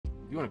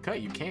you want to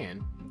cut, you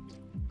can.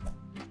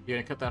 You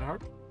gonna cut that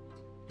hard?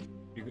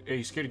 Are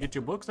you scared to get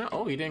your books now?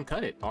 Oh, you didn't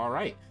cut it. All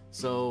right.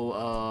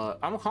 So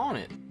I'm calling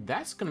it.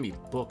 That's gonna be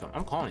BOOKEM.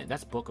 I'm calling it.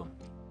 That's BOOKEM.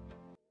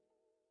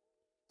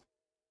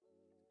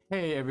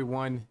 Hey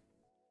everyone,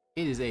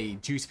 it is a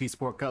Juicy P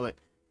Sport Cutlet,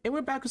 and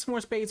we're back with some more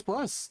Spades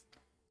Plus.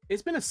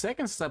 It's been a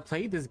second since I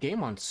played this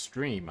game on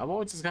stream. I've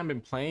always just kind of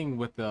been playing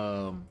with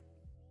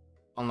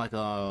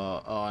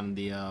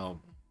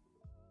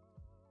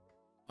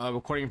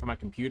recording from my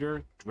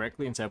computer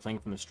directly instead of playing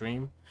from the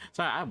stream.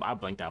 So I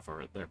blanked out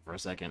for a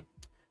second.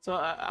 So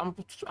I want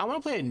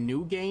to play a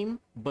new game,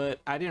 but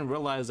I didn't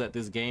realize that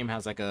this game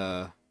has like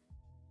a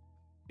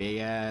big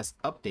ass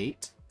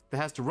update that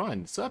has to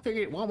run. So I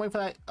figured while I'm waiting for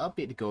that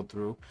update to go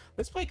through,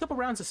 let's play a couple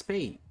rounds of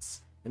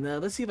Spades, and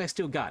let's see if I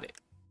still got it.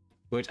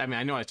 Which, I mean,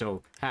 I know I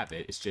still have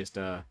it. It's just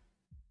you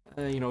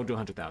know, do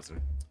 100,000.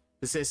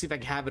 Let's see if I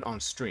can have it on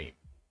stream.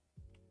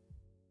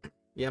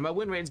 Yeah, my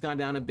win rate's gone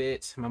down a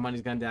bit, my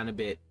money's gone down a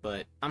bit,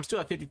 but I'm still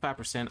at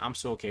 55%. I'm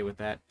still okay with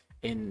that,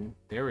 and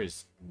there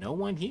is no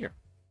one here.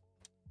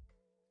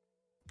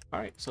 All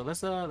right, so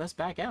let's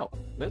back out.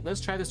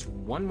 Let's try this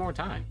one more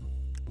time.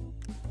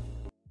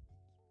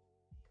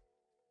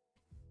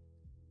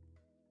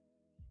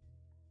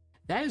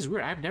 That is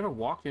weird. I've never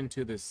walked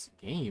into this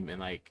game and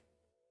like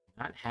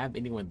not have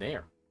anyone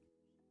there.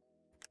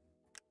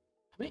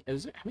 How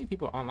many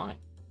people are online?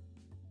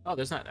 Oh,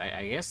 there's not.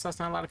 I guess that's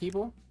not a lot of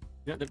people.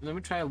 You know, let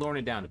me try lowering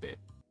it down a bit.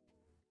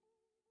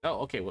 Oh,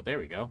 okay. Well, there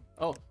we go.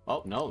 Oh,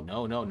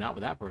 no, not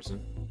with that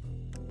person.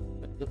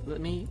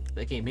 Let me.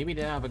 Okay, maybe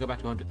now if I go back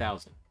to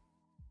 100,000.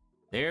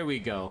 There we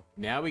go.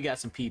 Now we got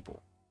some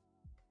people.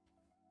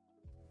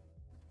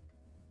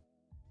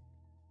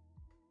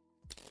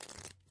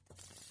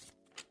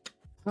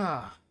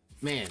 Ah,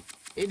 man,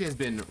 it has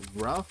been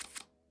rough.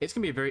 It's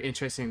gonna be very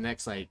interesting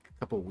next like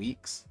couple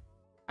weeks.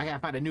 I gotta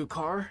find a new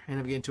car, and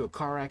I'm getting into a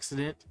car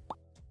accident.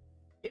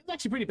 It was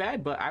actually pretty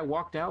bad, but I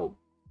walked out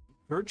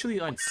virtually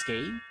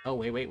unscathed. Oh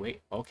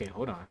wait. Okay,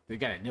 hold on. We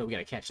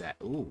gotta catch that.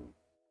 Ooh.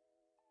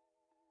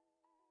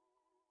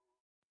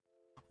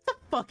 What the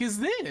fuck is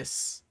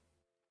this?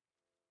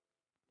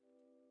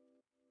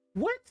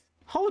 What?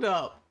 Hold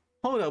up.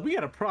 We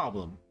got a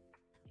problem.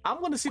 I'm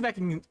gonna see if I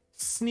can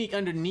sneak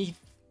underneath,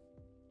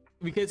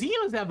 because he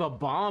must have a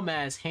bomb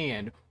ass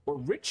hand, or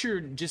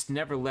Richard just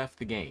never left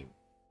the game.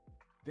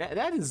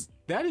 That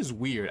is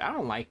weird. I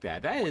don't like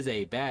that. That is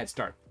a bad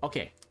start.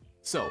 Okay,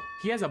 so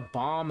he has a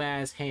bomb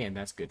ass hand.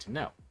 That's good to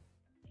know.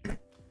 We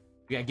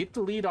gotta get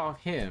the lead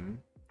off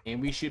him,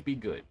 and we should be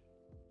good.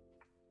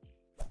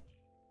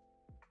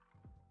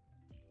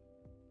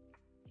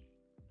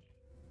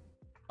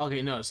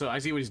 Okay, no, so I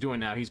see what he's doing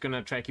now. He's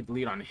gonna try to keep the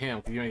lead on him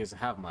because he doesn't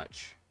have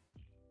much.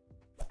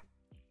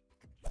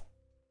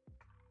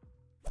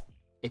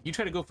 If you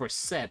try to go for a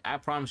set, I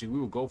promise you we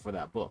will go for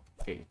that book.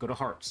 Okay, go to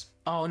hearts.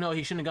 Oh no,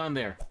 he shouldn't have gone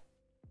there.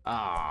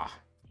 Ah,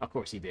 of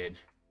course he did.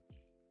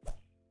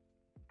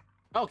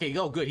 Okay,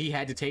 oh good, he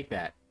had to take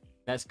that.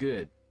 That's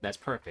good. That's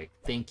perfect.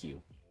 Thank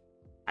you.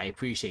 I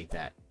appreciate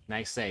that.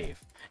 Nice save.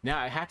 Now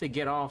I have to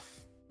get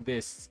off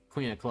this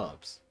Queen of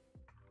Clubs.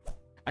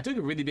 I took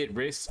a really big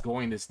risk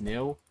going this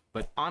nil,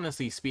 but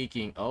honestly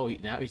speaking, oh,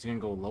 now he's gonna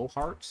go low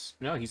hearts.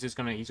 No, he's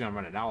gonna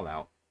run it all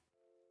out.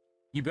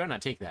 You better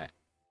not take that.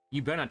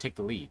 You better not take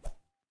the lead.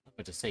 I'm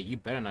about to say, you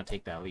better not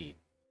take that lead.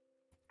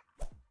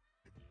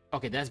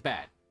 Okay, that's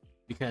bad.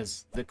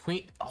 Because the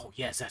queen... Oh,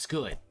 yes, that's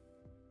good.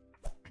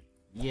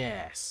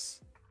 Yes.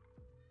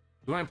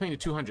 We're only playing to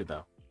 200,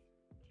 though.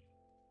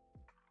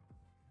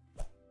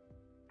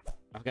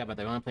 I forgot about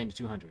that. We're only playing to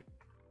 200.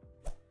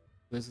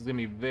 This is going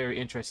to be very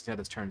interesting how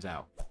this turns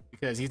out.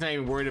 Because he's not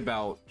even worried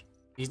about...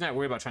 He's not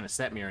worried about trying to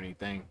set me or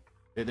anything.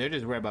 They're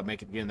just worried about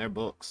getting their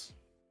books.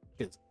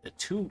 Because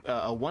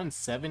a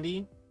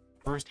 170...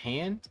 First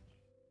hand?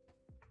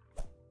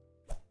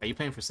 Are you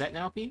playing for set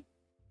now, P?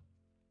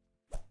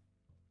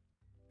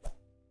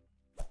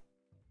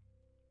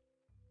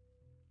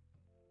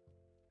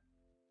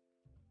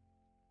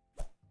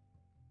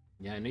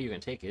 Yeah, I knew you were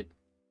gonna take it.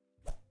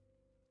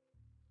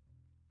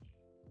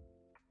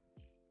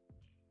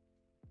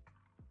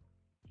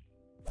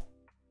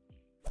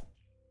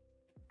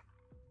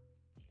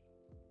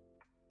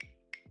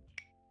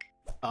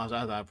 Oh, I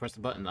thought I pressed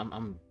the button.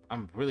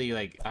 I'm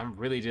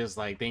really just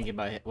like thinking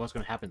about what's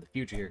gonna happen in the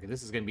future here, because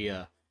this is gonna be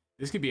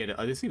this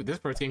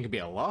first game could be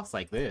a loss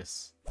like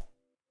this.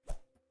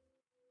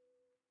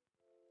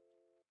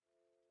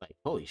 Like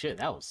holy shit,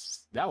 that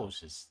was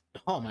just,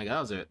 oh my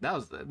god,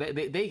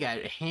 they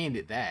got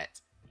handed that.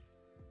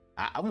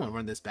 I want to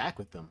run this back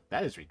with them.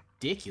 That is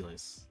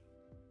ridiculous.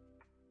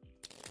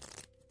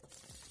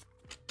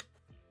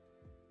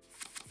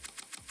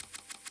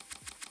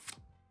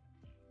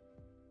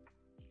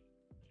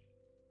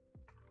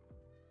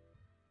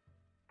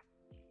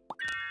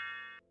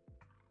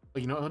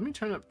 You know, let me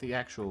turn up the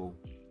actual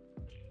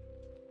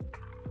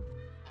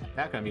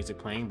background music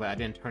playing, but I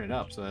didn't turn it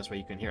up, so that's why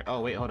you can hear. Oh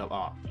wait, hold up.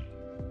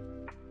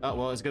 Oh,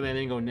 well, it's good that I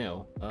didn't go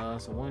nil.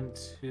 So 1,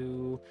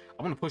 2.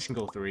 I'm gonna push and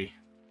go 3.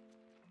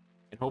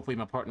 And hopefully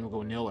my partner will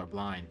go nil or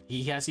blind.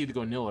 He has to either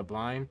go nil or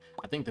blind.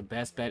 I think the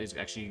best bet is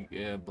actually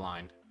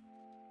blind.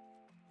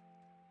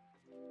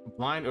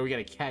 Blind, or we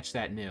gotta catch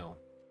that nil.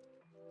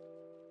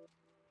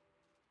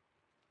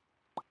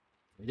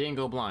 We didn't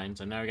go blind,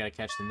 so now we gotta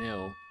catch the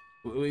nil.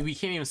 We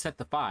can't even set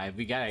the 5.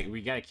 We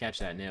gotta catch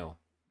that nil.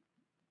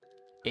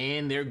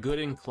 And they're good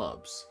in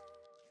clubs.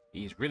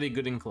 He's really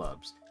good in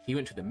clubs. He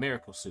went to the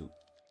miracle suit.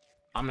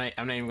 I'm not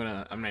even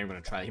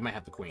gonna try. He might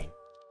have the queen.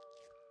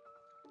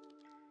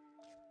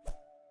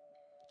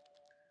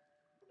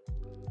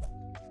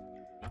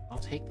 I'll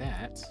take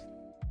that.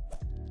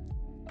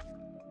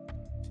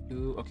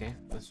 2. Okay,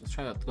 let's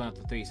try going up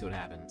to 3. See what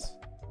happens.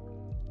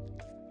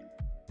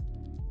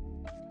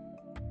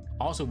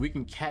 Also, we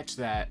can catch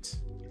that.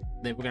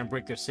 Then we're gonna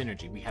break their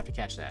synergy. We have to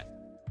catch that.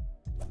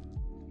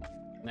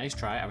 Nice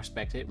try. I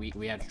respect it.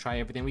 We have to try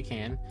everything we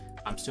can.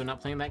 I'm still not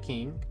playing that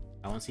king.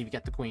 I want to see if we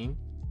got the queen.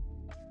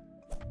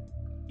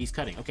 He's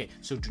cutting. Okay,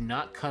 so do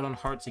not cut on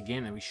hearts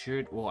again. And we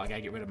should. Well, I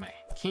gotta get rid of my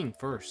king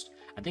first.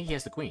 I think he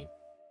has the queen.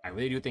 I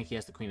really do think he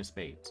has the queen of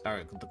spades.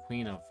 Or the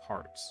queen of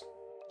hearts.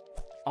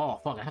 Oh,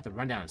 fuck. I have to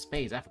run down in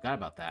spades. I forgot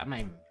about that. I'm not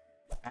even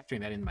factoring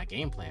that into my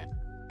game plan.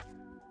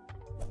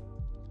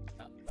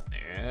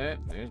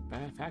 There's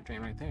bad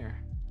factoring right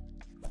there.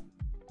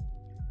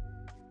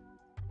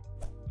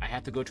 I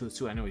have to go to the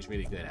suit I know he's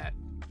really good at.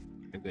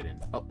 They're good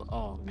in.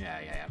 Oh, yeah.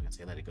 I was gonna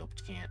say let it go, but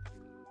you can't.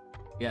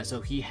 Yeah, so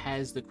he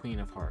has the queen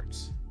of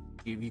hearts.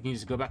 You can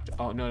just go back to.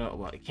 Oh no.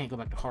 Well, it can't go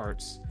back to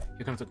hearts.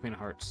 Here comes the queen of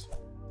hearts.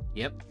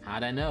 Yep.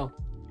 How'd I know?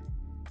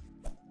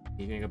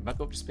 He's gonna go back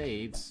up to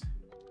spades.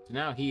 So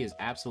now he is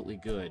absolutely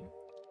good,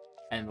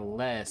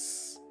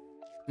 unless.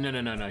 No.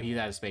 He's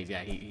out of spades.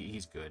 Yeah,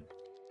 he's good.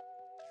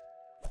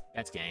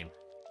 That's game.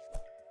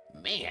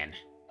 Man,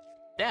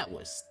 that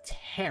was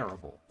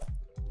terrible.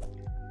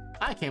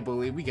 I can't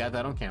believe we got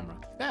that on camera.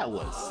 That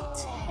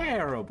was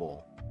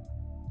terrible.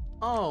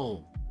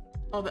 Oh,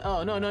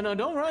 no,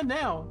 don't run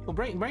now. Well,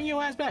 bring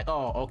your ass back.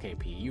 Oh, okay,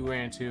 P, you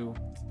ran too.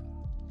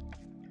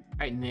 All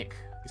right, Nick,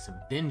 get some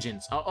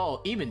vengeance.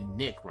 Oh, even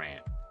Nick ran.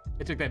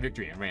 They took that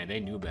victory and ran. They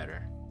knew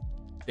better.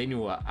 They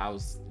knew I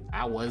was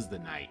the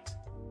knight.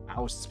 I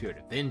was the spirit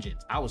of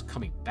vengeance. I was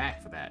coming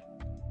back for that.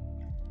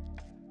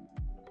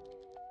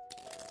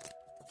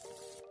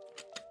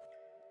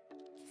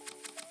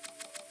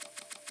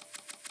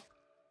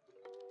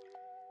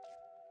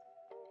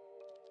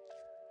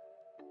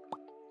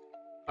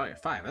 Oh yeah,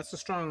 5. That's a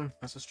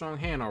strong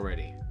hand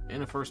already.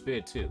 In the first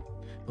bid too.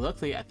 But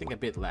luckily, I think I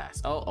bid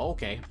last. Oh,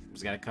 okay.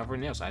 Just gotta cover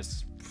nails. So hope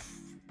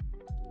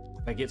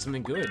I get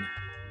something good.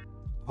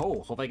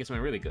 Oh, hope I get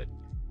something really good.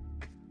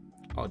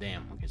 Oh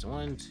damn. Okay, so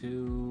 1,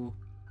 2,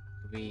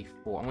 3,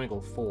 4. I'm gonna go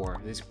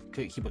 4. This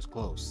could keep us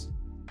close.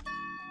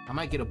 I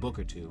might get a book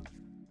or 2.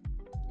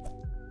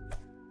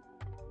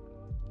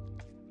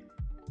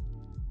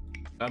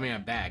 I mean a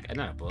bag,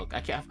 not a book.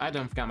 I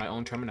done forgot my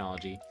own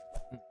terminology.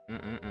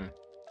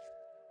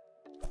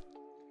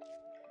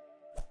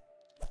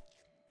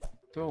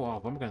 Throw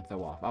off. I'm gonna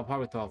throw off. I'll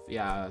probably throw off.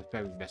 Yeah, it's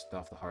probably best to throw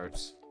off the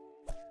hearts.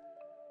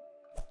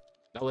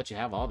 I'll let you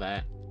have all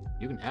that.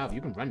 You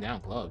can run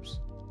down clubs.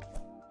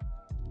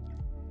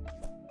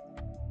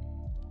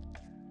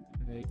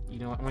 Okay, you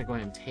know what? I'm gonna go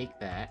ahead and take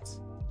that.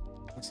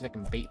 Let's see if I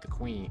can bait the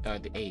queen,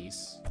 the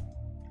ace.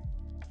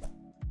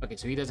 Okay,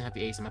 so he doesn't have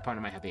the ace, and my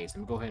partner might have the ace. Let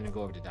me go ahead and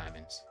go over to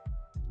diamonds.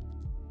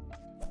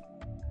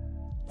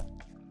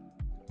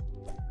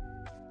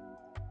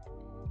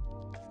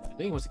 I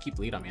think he wants to keep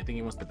the lead on me. I think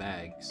he wants the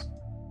bags.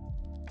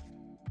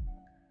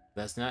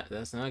 That's not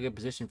a good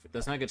position.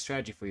 That's not a good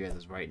strategy for you as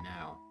is right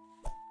now.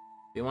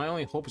 My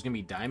only hope is gonna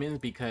be diamonds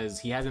because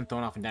he hasn't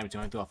thrown off in diamonds. He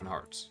only threw off in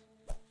hearts.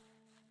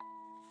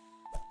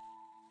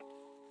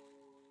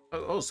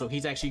 Oh, so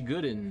he's actually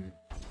good in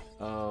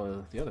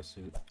the other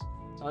suit.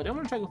 I'm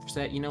gonna try to go for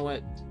set. You know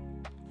what?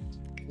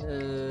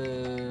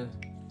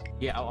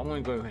 Yeah, I'm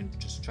gonna go ahead and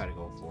just try to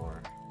go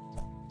for.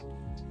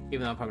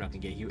 Even though I'm probably not gonna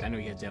get you. I know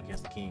he definitely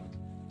has the king.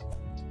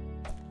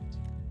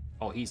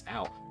 Oh, he's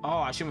out. Oh,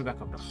 I should have went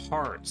back up to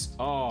hearts.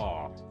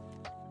 Oh.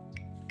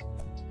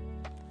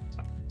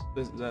 I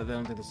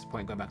don't think this is the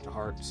point going back to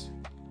hearts.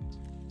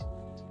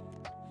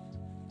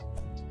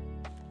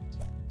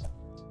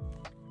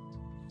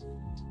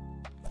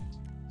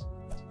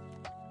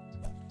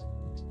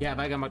 Yeah, if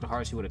I got back to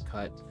hearts, he would have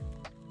cut.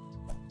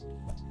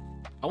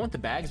 I want the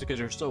bags because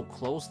they're so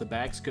close. The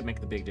bags could make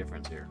the big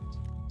difference here.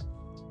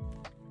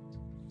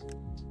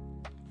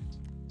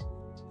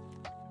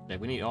 Yeah,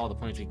 we need all the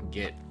points we can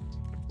get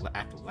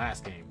after the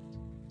last game.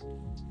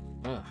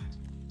 Ugh.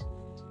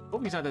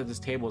 Hope it's not that this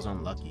table is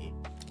unlucky.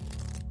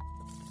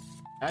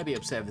 I'd be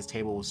upset if this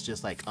table was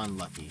just like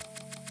unlucky.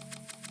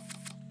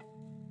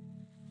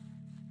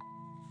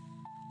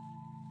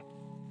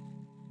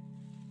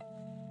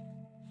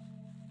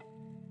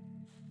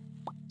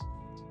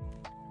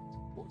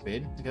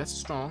 Bid. Okay, that's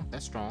strong.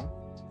 That's strong.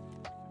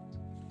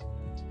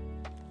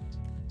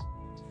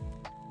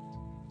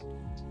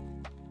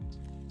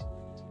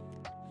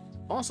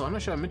 Also, I'm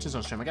not sure I mentioned this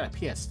on stream. I got a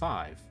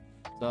PS5,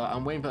 so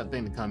I'm waiting for that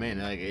thing to come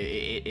in. Like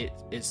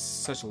it's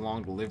such a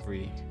long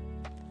delivery.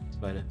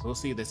 But we'll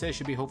see. They say it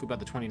should be hopefully by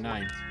the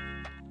 29th.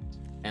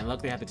 And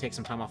luckily I have to take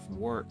some time off from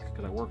work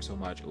because I work so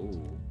much.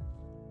 Ooh.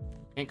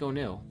 Can't go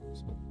nil.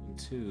 So 1,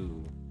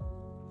 2,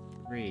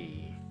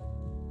 3.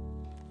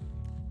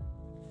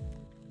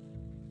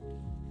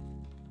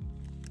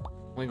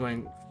 Only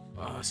going.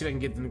 See if I can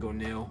get them to go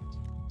nil.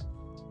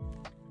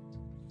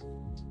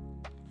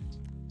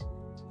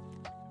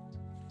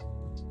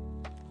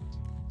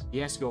 He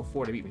has to go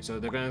 4 to beat me, so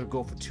they're gonna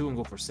go for 2 and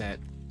go for set.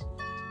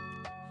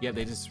 Yeah,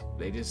 they just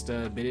bid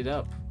it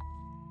up.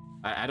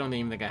 I don't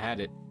even think I had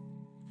it.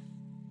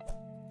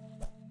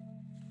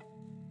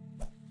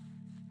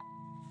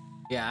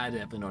 Yeah, I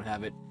definitely don't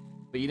have it,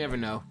 but you never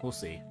know. We'll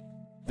see.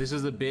 This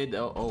is the bid.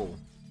 Oh.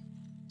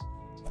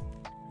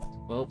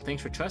 Well,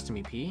 thanks for trusting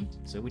me, P.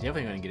 So we're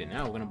definitely gonna get it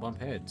now. We're gonna bump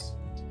heads.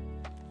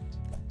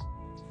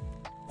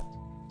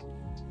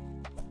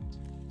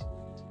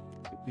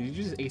 Did you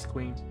just ace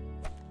queen?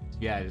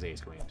 Yeah, it is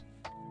ace queen.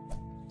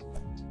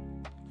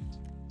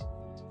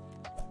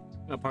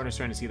 My partner's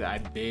trying to see that I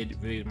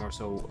bid really more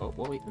so. Oh,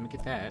 well, wait, let me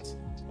get that.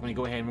 I'm gonna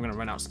go ahead and we're gonna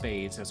run out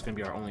spades. That's gonna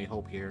be our only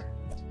hope here.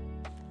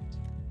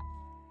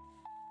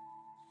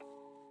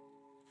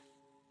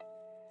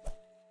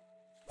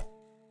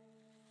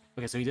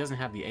 Okay, so he doesn't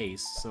have the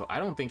ace, so I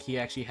don't think he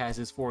actually has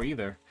his 4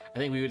 either. I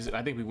think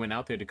we went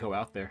out there to go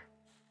out there.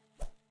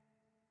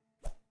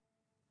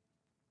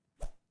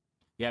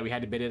 Yeah, we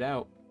had to bid it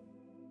out.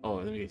 Oh,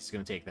 I think he's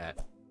gonna take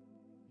that.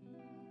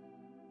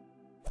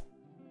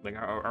 Like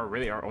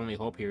our only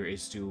hope here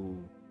is to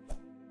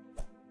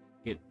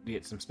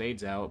get some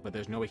spades out, but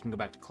there's no way he can go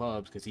back to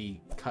clubs because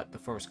he cut the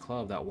first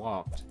club that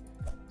walked.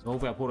 So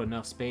hopefully I pulled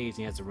enough spades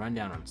and he has to run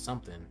down on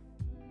something.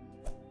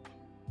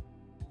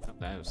 Oh,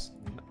 that was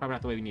probably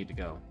not the way we need to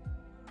go.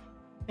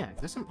 Yeah,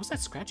 what's that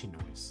scratching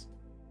noise?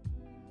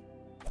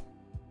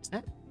 Is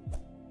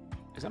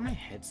that my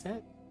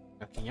headset?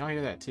 Oh, can y'all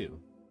hear that too?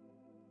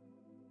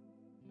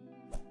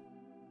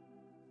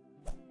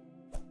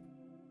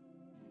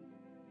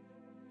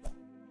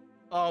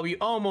 Oh, we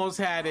almost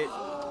had it.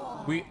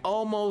 We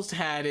almost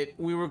had it.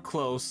 We were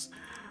close.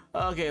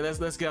 Okay,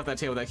 let's get off that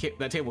table.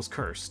 That table's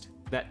cursed.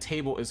 That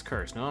table is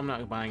cursed. No, I'm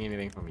not buying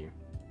anything from you.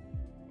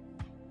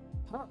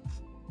 Huh.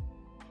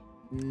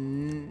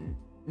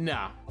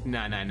 Nah. I'm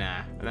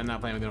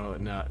not playing with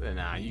it.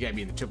 Nah. You gotta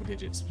be in the triple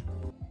digits.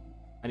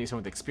 I need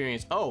someone with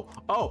experience.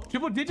 Oh,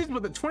 triple digits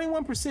with a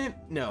 21%?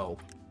 No.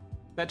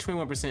 That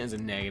 21% is a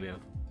negative.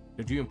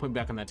 Don't you even put me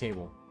back on that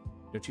table.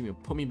 Don't you even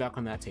put me back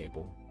on that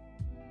table.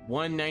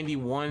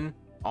 191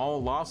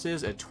 all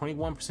losses, a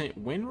 21%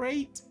 win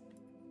rate?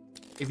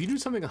 If you do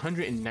something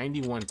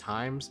 191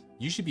 times,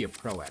 you should be a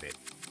pro at it.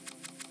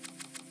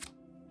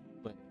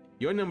 But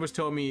your numbers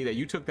told me that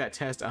you took that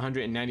test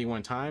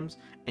 191 times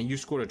and you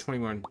scored a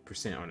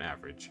 21% on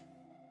average.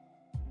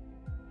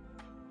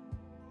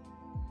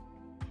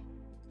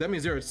 That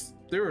means there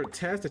are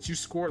tests that you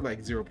scored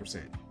like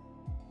 0%.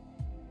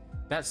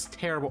 That's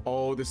terrible.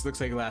 Oh, this looks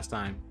like last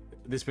time.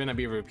 This better not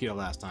be a repeat of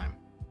last time.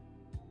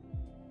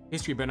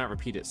 History better not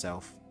repeat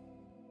itself.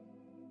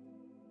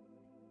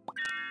 What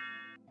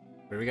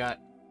do we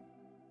got?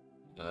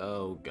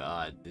 Oh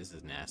god, this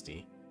is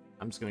nasty.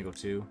 I'm just gonna go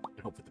 2 and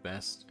hope for the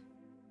best.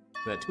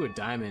 That 2 of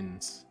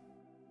diamonds.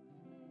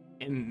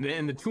 And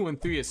then the 2 and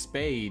 3 of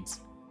spades.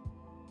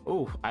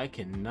 Oh, I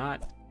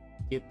cannot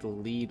get the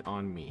lead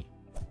on me.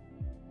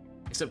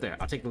 Except there,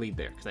 I'll take the lead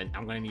there, because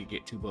I'm gonna need to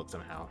get 2 books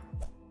somehow.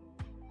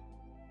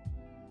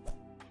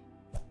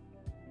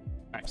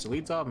 Alright, so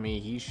leads off me.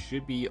 He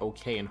should be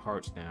okay in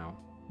hearts now.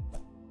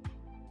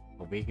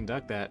 Hope he can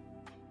duck that.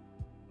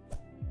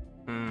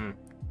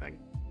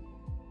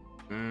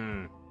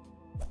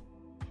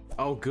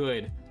 Oh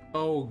good.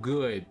 Oh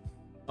good.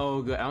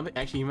 Oh good. I don't think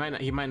actually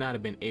he might not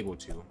have been able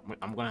to.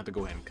 I'm gonna have to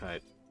go ahead and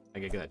cut. I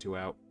gotta get that 2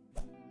 out.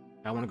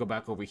 I want to go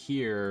back over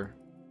here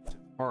to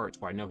hearts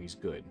where I know he's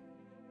good.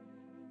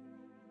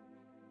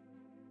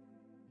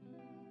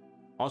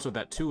 Also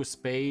that 2 of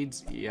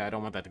spades. Yeah, I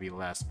don't want that to be the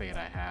last spade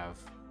I have.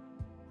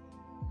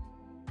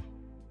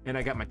 And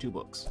I got my 2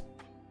 books.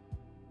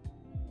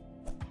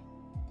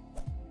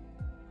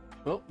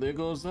 Well, there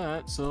goes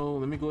that. So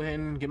let me go ahead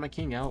and get my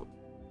king out.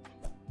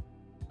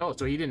 Oh,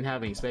 so he didn't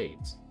have any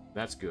spades.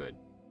 That's good.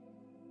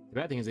 The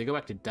bad thing is they go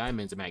back to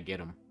diamonds, I might get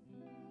him.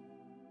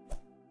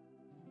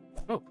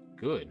 Oh,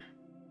 good.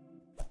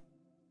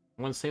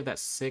 I want to save that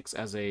 6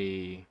 as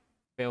a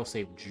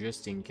failsafe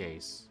just in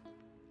case.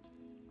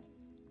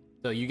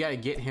 So you got to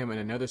get him in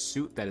another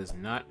suit that is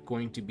not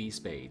going to be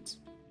spades.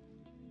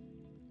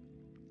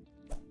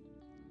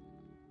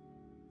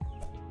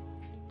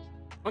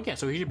 Okay,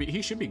 so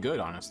he should be good,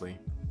 honestly.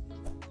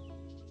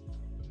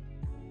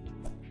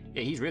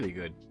 Yeah, he's really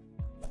good.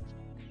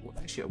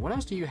 What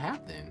else do you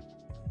have then?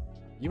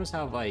 You must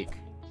have like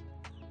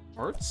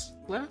hearts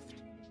left?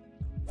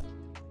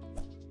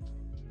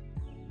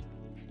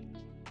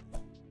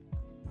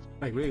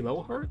 Like really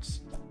low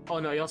hearts? Oh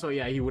no, he also,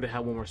 yeah, he would have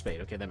had 1 more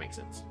spade. Okay, that makes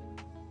sense.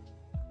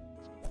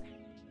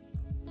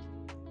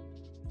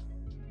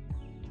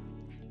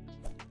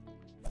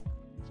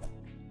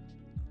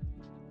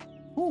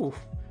 Ooh,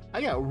 I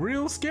I got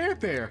real scared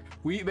there.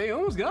 They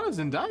almost got us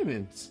in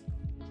diamonds.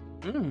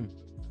 You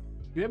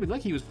gotta be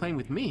lucky he was playing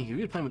with me. If he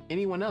was playing with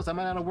anyone else, I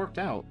might not have worked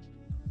out.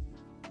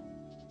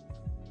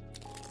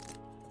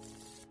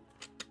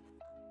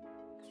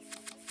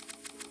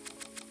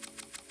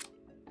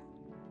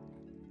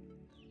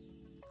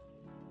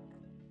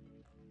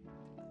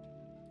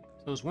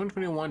 So it's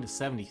 121 to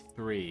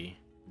 73.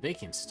 They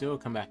can still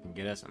come back and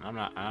get us, and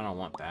I don't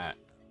want that.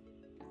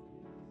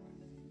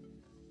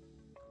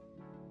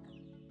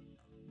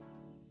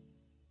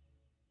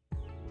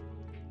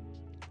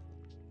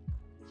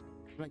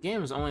 My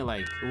game is only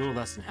like a little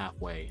less than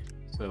halfway,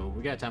 so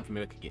we got time for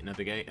me to get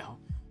another game. Oh.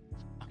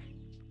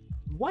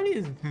 What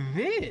is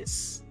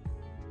this?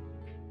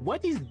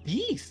 What is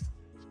this?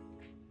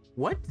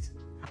 What?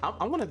 I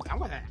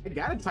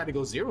gotta try to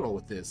go 0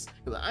 with this,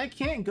 because I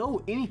can't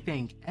go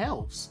anything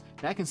else.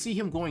 And I can see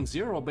him going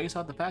 0 based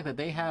off the fact that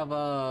they have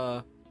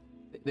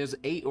there's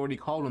 8 already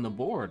called on the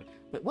board.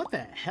 But what the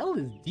hell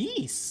is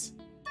this?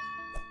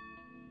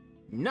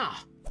 Nah.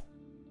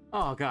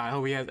 Oh god,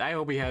 I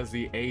hope he has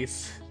the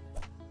ace,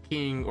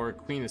 king, or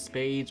queen of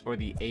spades, or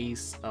the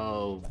ace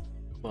of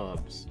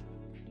clubs.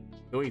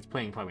 The way he's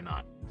playing, probably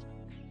not.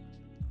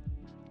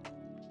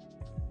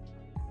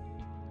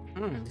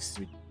 This is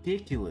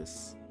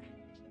ridiculous.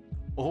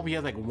 I hope he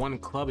has like 1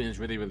 club and it's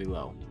really, really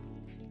low.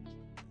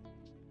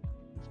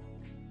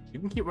 You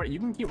can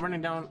keep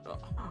running down.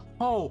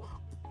 Oh,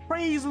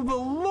 praise the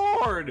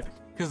Lord!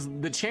 Because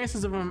the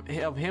chances of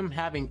him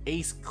having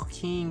ace,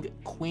 king,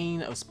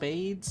 queen of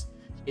spades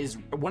is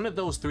one of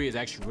those 3 is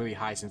actually really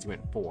high since he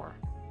went 4.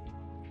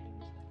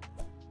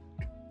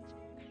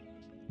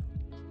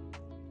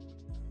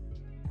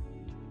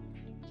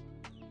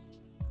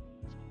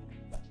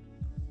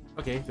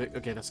 Okay,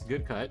 that's a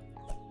good cut.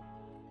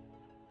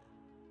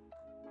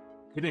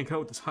 He didn't cut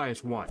with his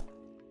highest 1.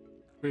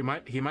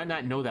 He might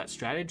not know that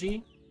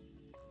strategy,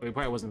 but he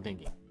probably wasn't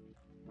thinking.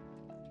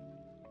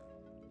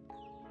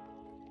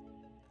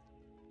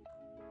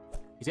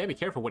 He's gotta be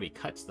careful what he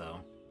cuts, though.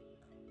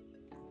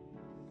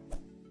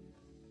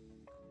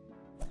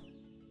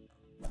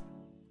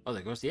 Oh,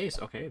 there goes the ace.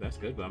 Okay, that's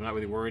good, but I'm not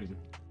really worried in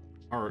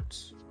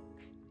hearts.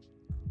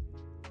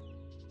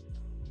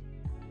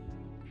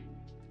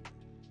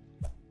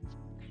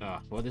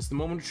 Well, this is the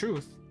moment of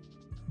truth.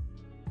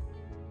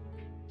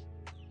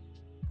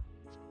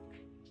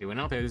 He went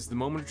out there. This is the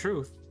moment of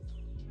truth.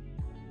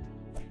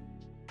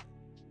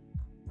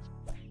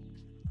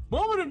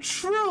 Moment of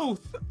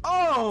truth!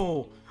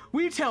 Oh!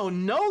 We tell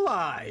no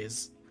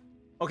lies!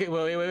 Okay,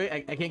 wait.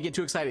 I can't get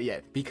too excited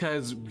yet,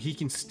 because they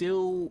can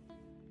still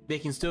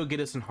get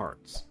us in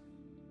hearts.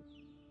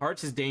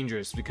 Hearts is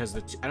dangerous because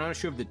I'm not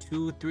sure if the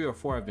 2, 3, or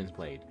 4 have been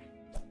played.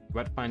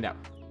 We're about to find out.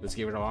 Let's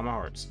get rid of all my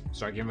hearts.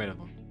 Start getting rid of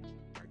them.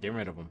 Getting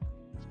rid of them.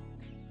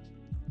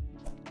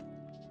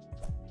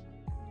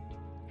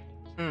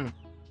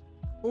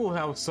 Oh,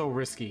 that was so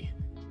risky.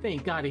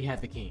 Thank God he had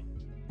the king.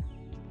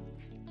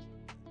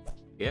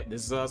 Yep,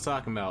 this is what I was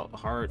talking about.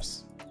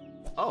 Hearts.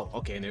 Oh,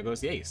 okay, and there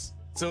goes the ace.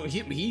 So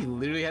he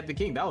literally had the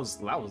king. That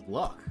was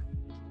luck.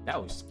 That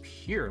was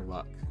pure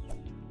luck.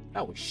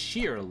 That was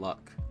sheer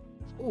luck.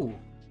 Ooh.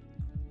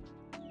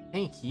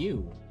 Thank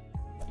you.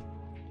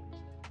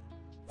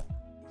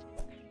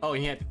 Oh,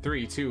 he had the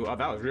 3 too. Oh,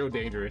 that was real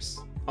dangerous.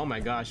 Oh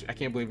my gosh, I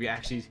can't believe we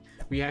actually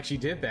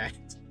did that.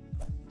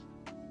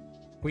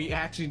 We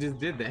actually just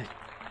did that.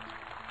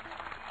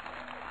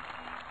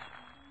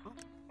 What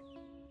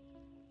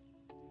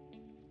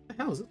the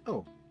hell is it?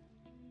 Oh.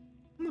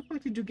 How the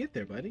fuck did you get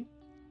there, buddy?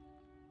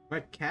 My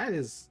cat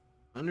is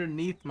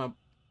underneath my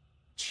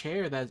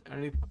chair that's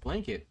underneath my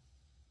blanket.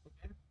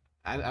 Okay.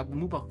 I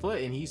moved my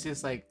foot and he's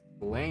just like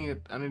laying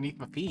it underneath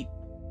my feet.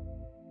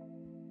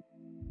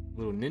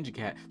 Little ninja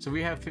cat. So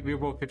we're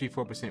both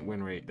 54%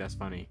 win rate. That's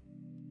funny.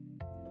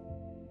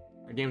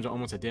 Our games are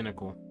almost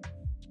identical.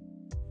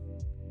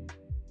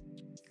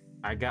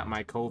 I got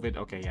my COVID.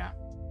 Okay, yeah.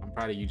 I'm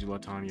proud of you,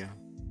 LaTanya.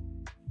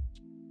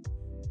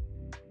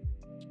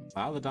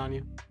 Bye,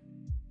 LaTanya.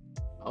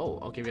 Oh,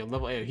 okay. We have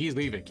level 8. He's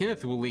leaving.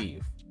 Kenneth will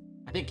leave.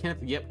 I think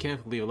Kenneth. Yep,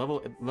 Kenneth will leave.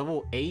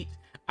 Level 8.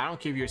 I don't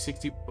care if you're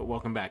 60.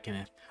 Welcome back,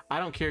 Kenneth. I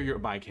don't care if you're.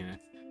 Bye,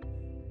 Kenneth.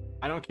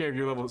 I don't care if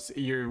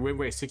your win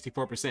rate is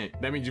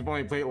 64%. That means you've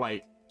only played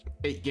like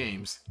 8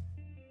 games.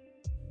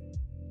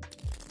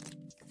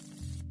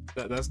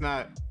 That's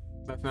not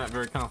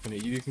very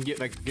confident. You can get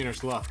like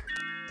beginner's luck.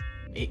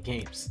 8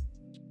 games.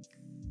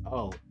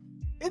 Oh.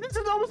 And this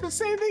is almost the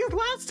same thing as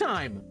last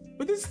time.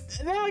 But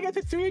now I got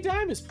the 3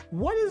 diamonds.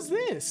 What is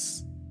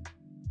this?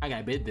 I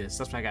gotta bid this.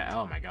 That's what I got.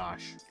 Oh my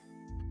gosh.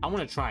 I want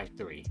to try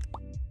 3.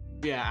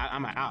 Yeah,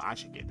 I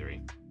should get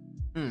 3.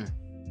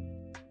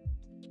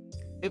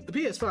 If the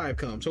PS5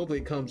 comes, hopefully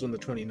it comes on the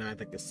 29th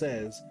like it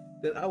says,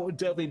 then I will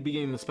definitely be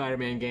getting the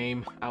Spider-Man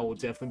game. I will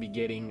definitely be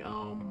getting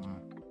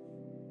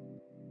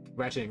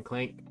Ratchet and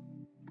Clank.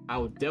 I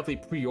will definitely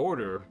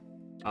pre-order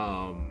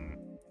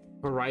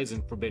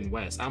Horizon Forbidden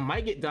West. I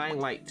might get Dying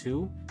Light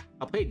 2.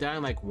 I played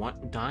Dying Light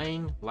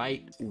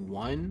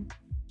 1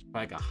 for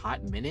like a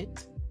hot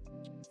minute.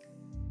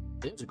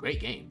 It was a great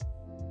game.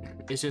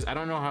 It's just I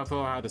don't know how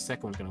the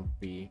second one's gonna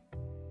be,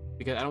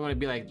 because I don't want to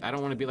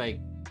be like.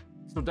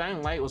 So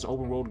Dying Light was an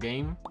open world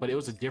game, but it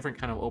was a different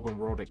kind of open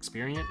world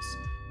experience,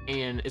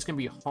 and it's gonna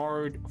be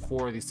hard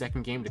for the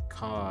second game to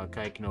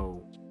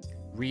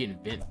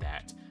reinvent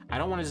that. I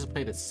don't want to just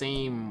play the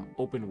same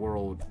open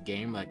world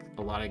game like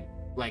a lot of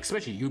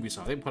especially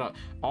Ubisoft. They put out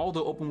all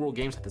the open world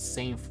games have the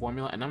same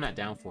formula, and I'm not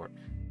down for it.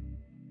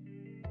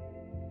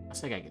 I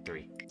think I get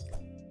 3.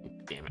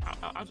 Damn it!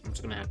 I'm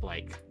just gonna have to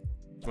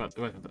we're just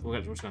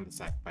gonna have to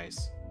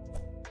sacrifice.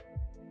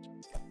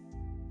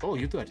 Oh,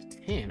 you threw at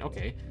 10.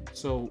 Okay,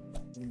 so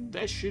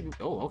that should.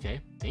 Oh, okay.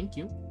 Thank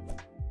you.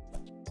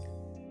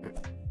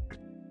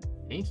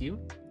 Thank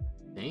you.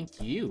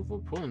 Thank you for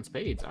pulling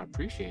spades. I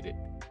appreciate it.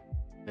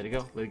 Let it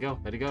go. Let it go.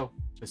 Let it go.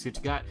 Let's see what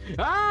you got.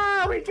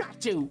 Ah, we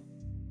got you.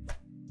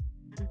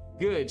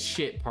 Good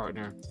shit,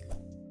 partner.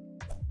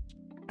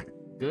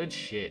 Good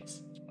shit.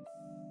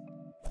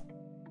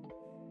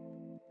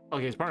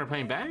 Okay, is partner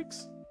playing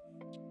bags?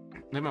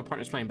 Maybe my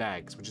partner's playing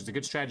bags, which is a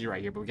good strategy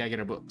right here, but we gotta get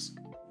our books.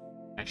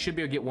 I should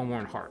be able to get one more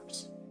in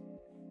hearts.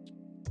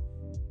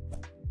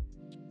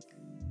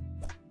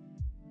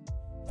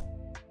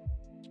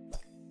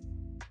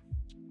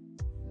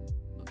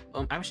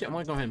 Actually, I'm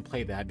gonna go ahead and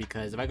play that,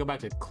 because if I go back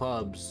to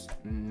clubs,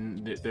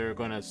 they're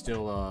gonna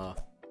still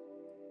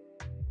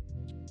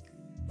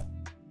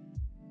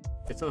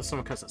it's still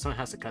someone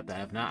has to cut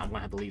that. If not, I'm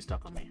gonna have the lead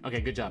stuck on me. Okay,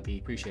 good job, P.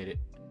 Appreciate it.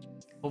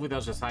 Hopefully that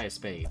was just high as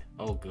spade.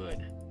 Oh,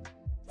 good.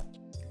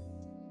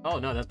 Oh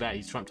no, that's bad.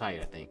 He's trump tight,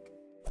 I think.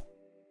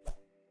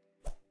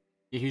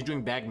 Yeah, he was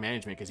doing bag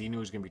management because he knew he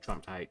was gonna be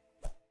trump tight.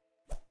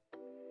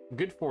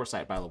 Good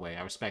foresight, by the way.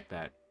 I respect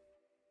that.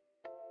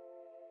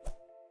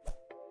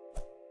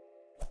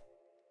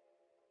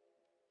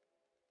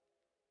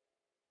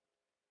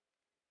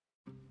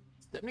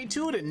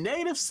 $72 to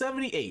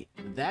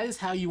 -78. That is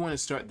how you want to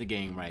start the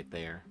game right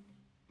there.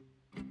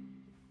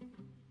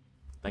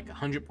 Like a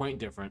 100-point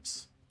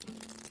difference.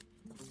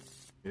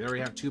 We already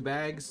have 2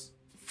 bags.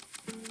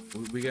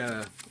 We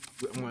gotta.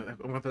 I'm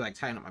gonna have to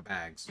tighten up my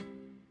bags.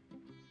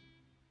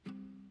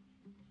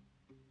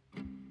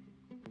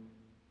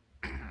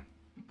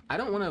 I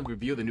don't want to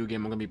review the new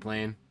game I'm gonna be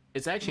playing.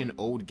 It's actually an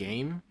old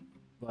game,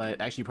 but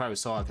actually you probably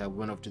saw it. I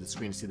went over to the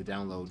screen to see the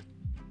download.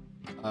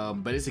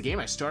 But it's a game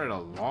I started a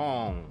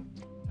long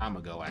time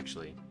ago,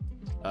 actually.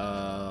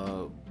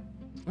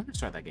 When did I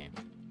start that game?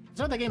 I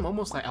started that game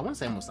almost I want to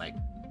say almost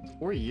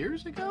 4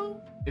 years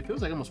ago? It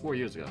feels like almost 4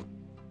 years ago.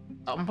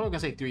 I'm probably gonna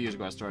say 3 years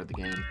ago I started the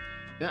game.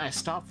 Then I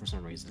stopped for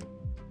some reason.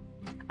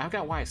 I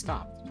forgot why I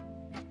stopped.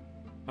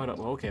 Hold up,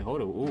 okay,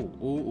 hold up.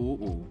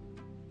 Ooh.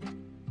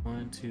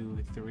 1,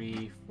 2,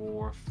 3,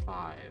 4,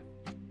 5.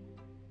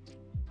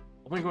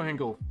 I'm gonna go ahead and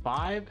go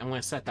 5. I'm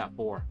gonna set that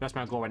 4. That's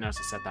my goal right now, is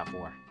to set that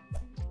 4.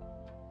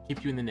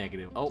 Keep you in the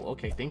negative. Oh,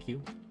 okay, thank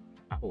you.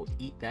 I will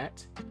eat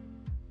that.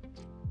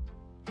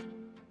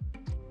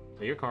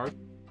 Play your card.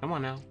 Come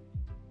on now.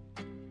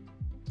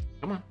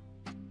 Come on.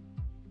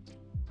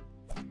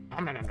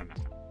 No.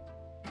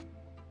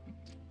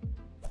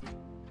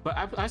 But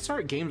I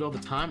start games all the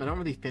time. I don't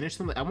really finish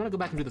them. I want to go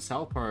back and do the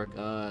South Park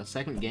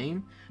second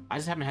game. I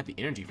just haven't had the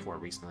energy for it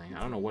recently. I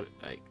don't know what.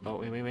 Oh,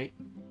 wait.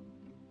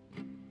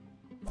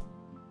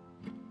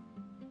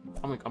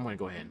 I'm gonna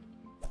go ahead.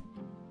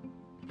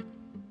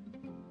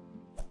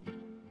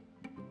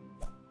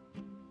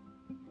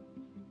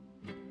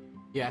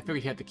 Yeah, I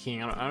figured he had the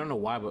king. I don't know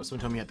why, but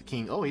someone told me he had the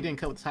king. Oh, he didn't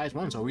cut with the highest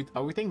one. So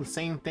are we thinking the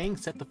same thing?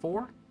 Set the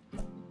 4?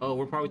 Oh,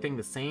 we're probably thinking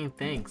the same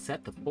thing.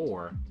 Set the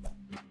 4.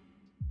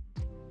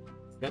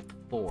 Set the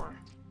 4.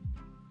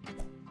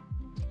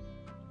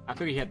 I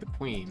figured he had the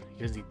queen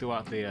because he threw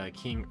out the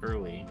king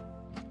early.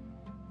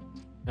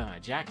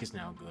 Jack is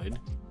now good.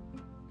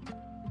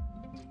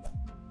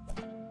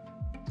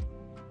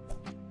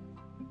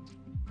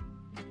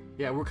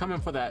 Yeah, we're coming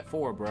for that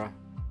 4, bro.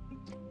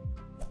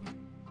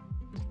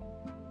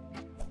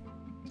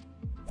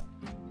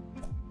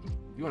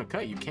 If you want to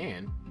cut, you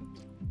can.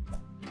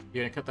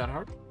 You gonna cut that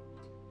hard?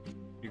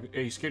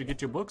 Are you scared to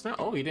get your books now?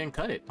 Oh, he didn't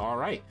cut it. All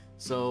right.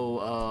 So,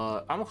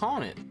 I'm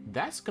calling it.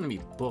 That's gonna be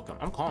BOOKEM.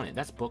 I'm calling it.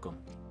 That's BOOKEM.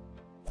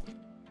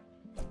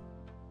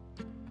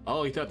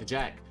 Oh, he thought the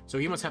jack. So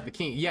he must have the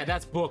king. Yeah,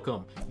 that's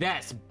BOOKEM.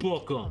 That's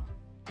BOOKEM.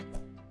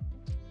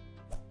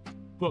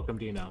 BOOKEM,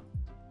 Dino.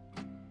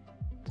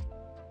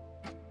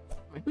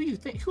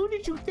 Who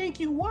did you think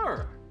you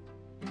were?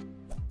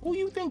 Who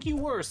you think you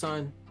were,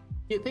 son?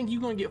 You think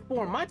you gonna get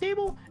 4 on my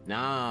table?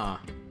 Nah.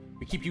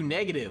 We keep you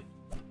negative.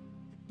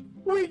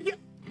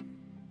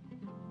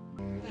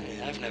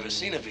 Hey, I've never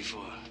seen it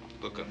before.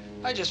 BOOKEM.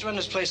 I just run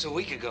this place a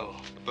week ago.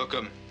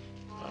 BOOKEM.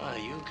 Oh,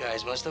 you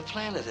guys must have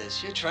planted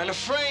this. You're trying to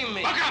frame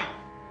me. BOOKEM!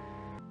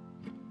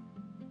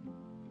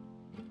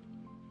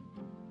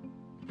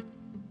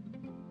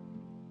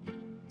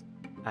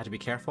 I have to be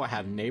careful. I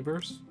have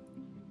neighbors.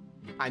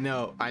 I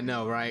know,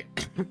 right?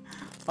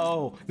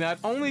 Oh, not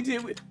only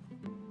did we...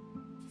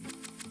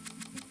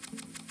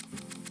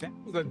 That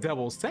was a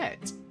double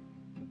set.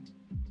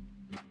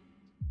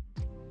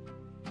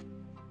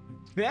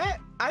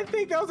 I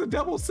think that was a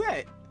double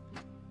set.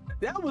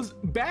 That was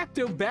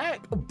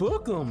back-to-back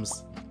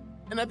bookums.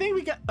 And I think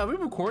we got, are we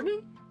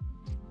recording?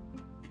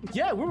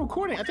 Yeah, we're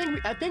recording.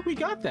 I think we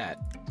got that.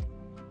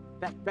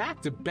 That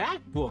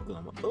back-to-back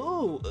bookum.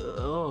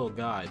 Oh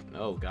god.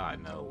 Oh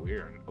god, no.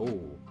 We're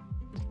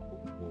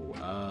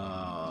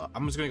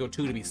I'm just gonna go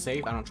 2 to be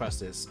safe. I don't trust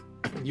this.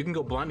 You can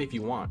go blind if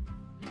you want,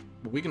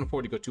 but we can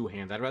afford to go 2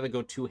 hands. I'd rather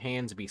go 2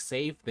 hands to be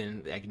safe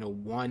than, like,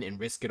 1 and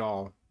risk it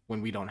all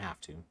when we don't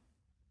have to.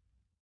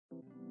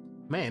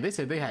 Man, they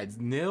said they had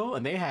 0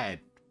 and they had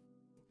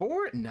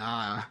 4?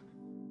 Nah.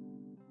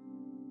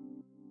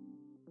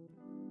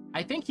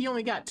 I think he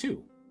only got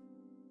 2.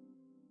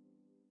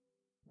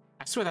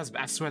 I swear that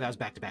was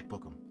back-to-back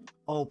bookum.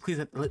 Oh, please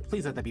let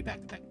that be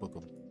back-to-back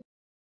bookum.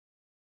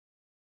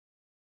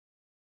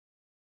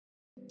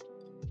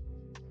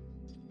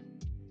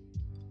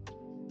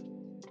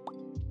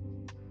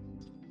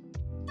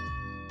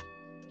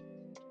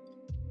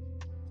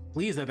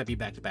 Please let that be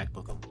back-to-back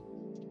bookum.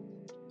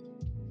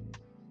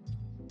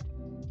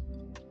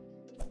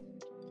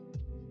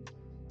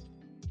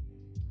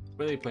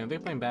 What are they playing? They're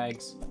playing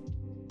bags.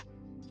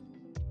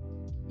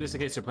 Just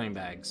in case they're playing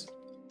bags.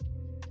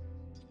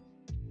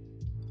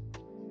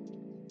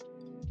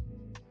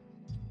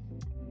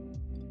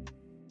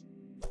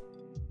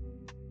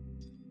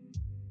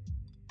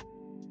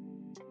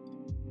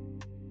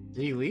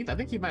 Did he leave? I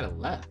think he might have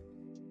left.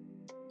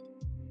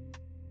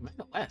 He might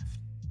have left.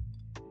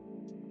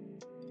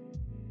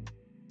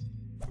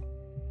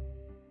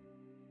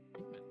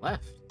 He might have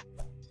left.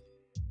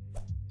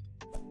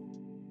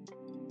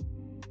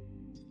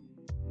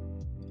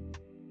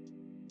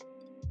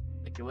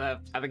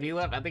 I think he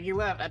left. I think he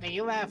left. I think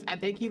he left. I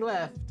think he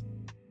left.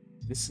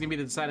 This is gonna be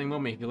the deciding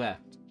moment if he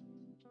left.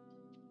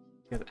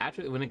 Because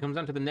actually, when it comes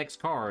down to the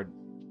next card,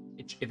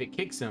 if it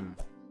kicks him,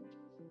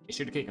 it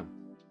should kick him.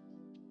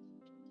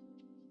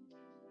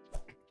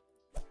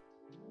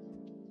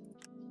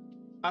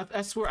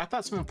 I swear, I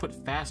thought someone put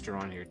faster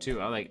on here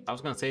too. I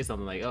was gonna say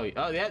something like, oh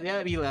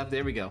yeah, he left.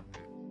 There we go.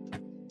 I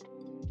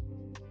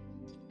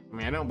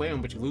mean, I don't blame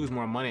him, but you lose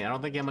more money. I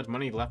don't think he had much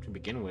money left to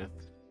begin with.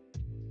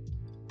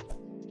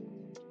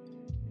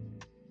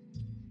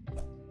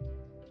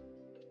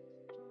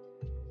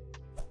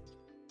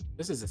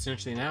 This is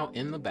essentially now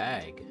in the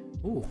bag.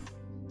 Ooh.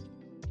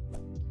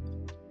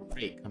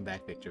 Great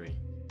comeback victory.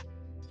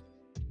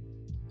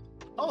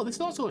 Oh, this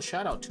is also a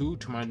shout out to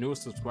my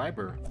newest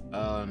subscriber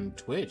on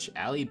Twitch,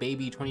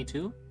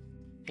 AliBaby22.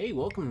 Hey,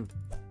 welcome.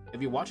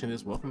 If you're watching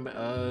this, welcome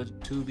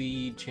to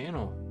the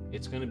channel.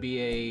 It's gonna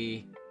be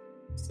a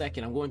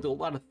second. I'm going through a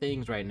lot of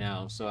things right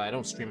now, so I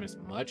don't stream as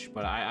much,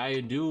 but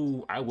I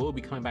will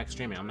be coming back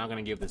streaming. I'm not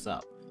gonna give this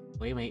up.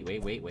 Wait.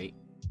 You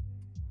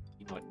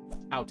know what?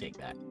 I'll take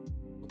that.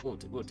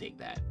 We'll take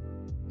that.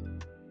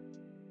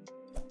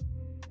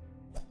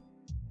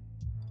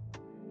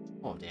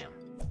 Oh damn.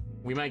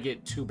 We might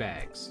get 2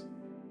 bags.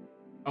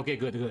 Okay,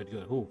 good.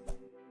 Ooh.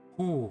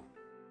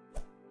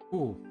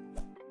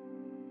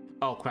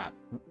 Oh crap.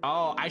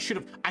 Oh, I should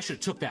have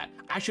took that.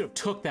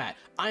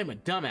 I'm a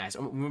dumbass.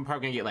 We're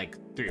probably gonna get like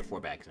 3 or 4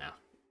 bags now.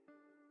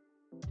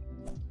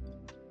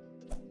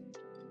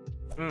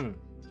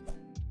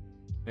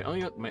 My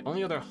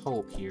only other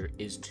hope here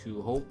is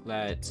to hope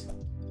that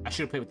I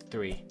should have played with the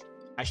 3.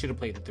 I should have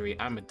played the 3.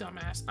 I'm a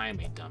dumbass.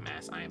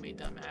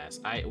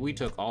 We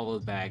took all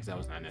those bags. That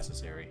was not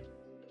necessary.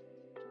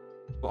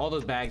 Well, all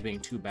those bags being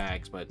 2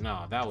 bags, but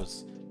no, that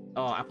was...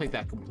 Oh, I played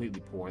that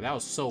completely poor. That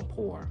was so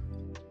poor.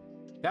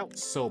 That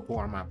was so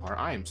poor on my part.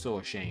 I am so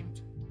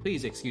ashamed.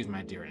 Please excuse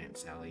my dear Aunt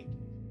Sally.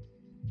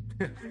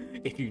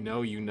 If you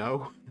know, you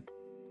know.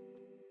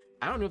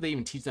 I don't know if they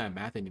even teach that in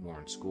math anymore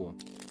in school.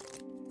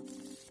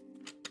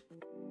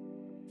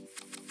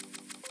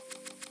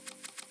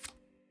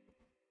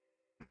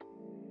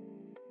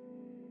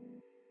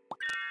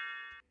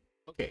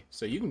 Okay,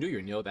 so you can do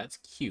your nil. That's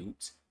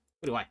cute.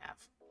 What do I have?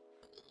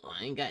 Oh,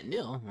 I ain't got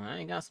nil.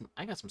 I got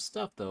some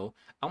stuff though.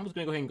 I'm just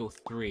gonna go ahead and go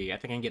 3. I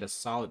think I can get a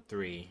solid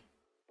 3.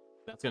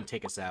 That's gonna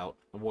take us out.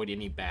 Avoid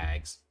any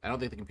bags. I don't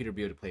think the computer will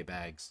be able to play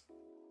bags.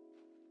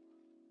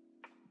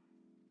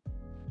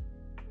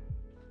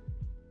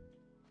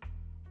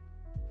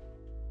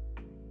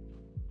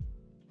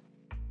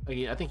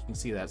 Okay, I think you can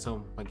see that.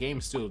 So my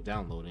game's still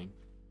downloading.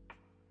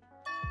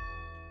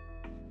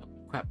 Oh,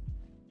 crap.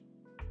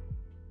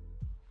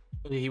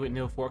 Okay, he went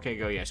nil 4. Okay,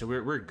 go. Yeah, so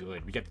we're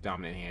good. We got the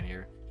dominant hand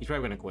here. He's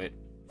probably gonna quit.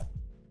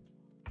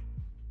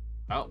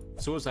 Oh,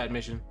 suicide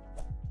mission.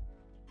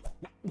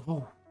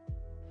 Whoa.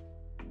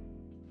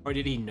 Or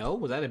did he know?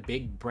 Was that a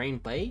big brain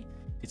play?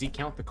 Does he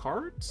count the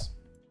cards?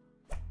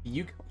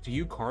 Do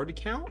you card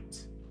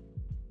count?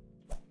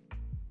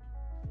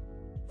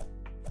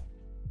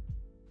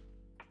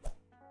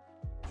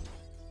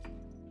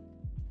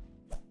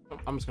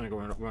 I'm just gonna go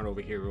run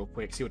over here real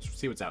quick. See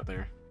what's out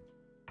there.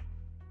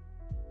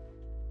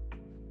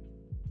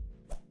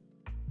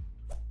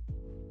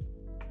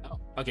 Oh,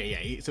 okay,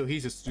 yeah. So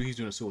he's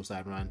doing a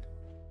suicide run.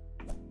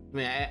 I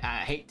mean,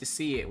 I hate to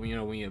see it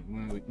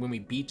when we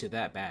beat you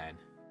that bad.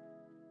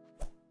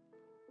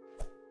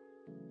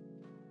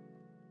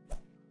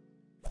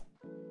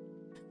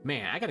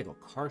 Man, I gotta go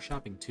car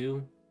shopping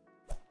too.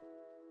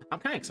 I'm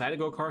kind of excited to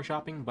go car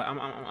shopping, but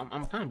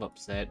I'm kind of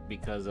upset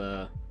because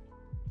I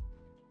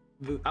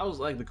was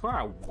like, the car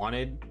I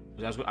wanted,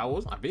 I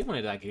really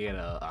wanted to like get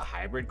a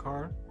hybrid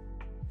car,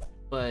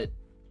 but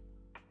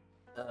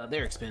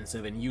they're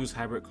expensive, and used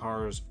hybrid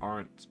cars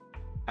aren't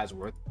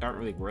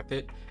really worth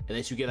it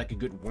unless you get like a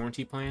good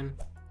warranty plan.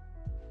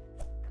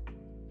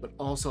 But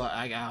also,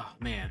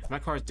 man, my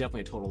car is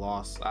definitely a total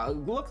loss.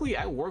 Luckily,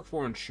 I work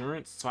for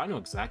insurance, so I know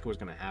exactly what's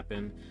gonna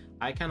happen.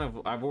 I've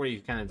already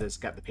kind of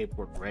just got the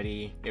paperwork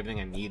ready, everything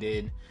I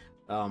needed.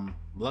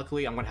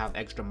 Luckily, I'm gonna have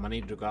extra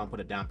money to go out and put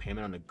a down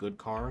payment on a good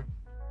car.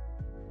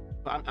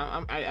 But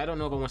I don't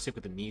know if I want to stick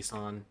with the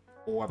Nissan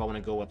or if I want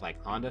to go with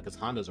like Honda, because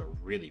Hondas are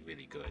really,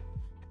 really good.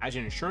 As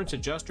an insurance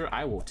adjuster,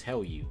 I will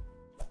tell you,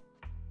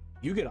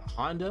 you get a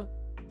Honda,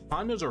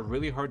 Hondas are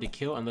really hard to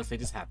kill unless they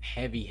just have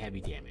heavy,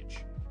 heavy damage.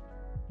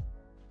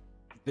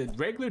 The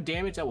regular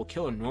damage that will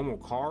kill a normal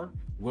car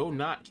will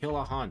not kill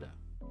a Honda.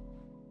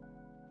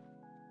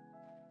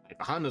 Like,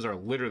 Hondas are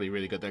literally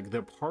really good.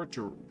 Their parts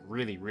are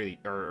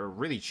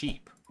really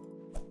cheap.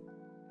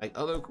 Like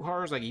other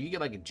cars, like if you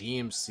get like a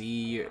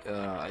GMC,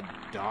 a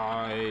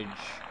Dodge,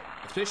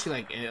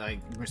 especially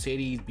like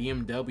Mercedes,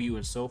 BMW,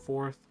 and so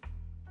forth.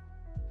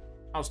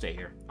 I'll stay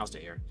here.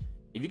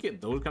 If you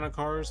get those kind of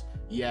cars,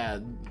 yeah,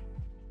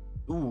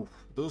 ooh,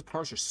 those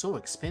cars are so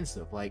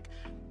expensive. Like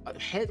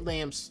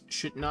headlamps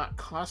should not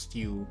cost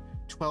you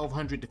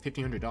 $1,200 to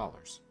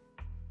 $1,500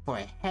 for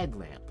a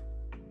headlamp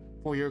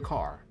for your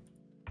car.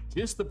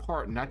 Just the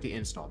part, not the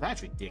install.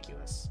 That's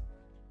ridiculous.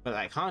 But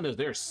like Hondas,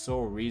 they're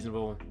so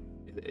reasonable,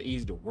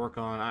 easy to work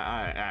on.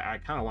 I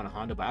kind of want a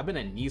Honda, but I've been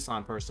a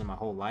Nissan person my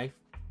whole life,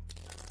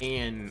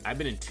 and I've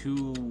been in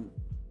three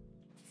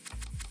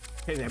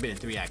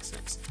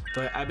accidents,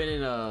 but I've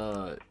been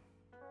in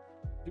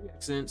 3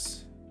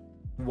 accidents.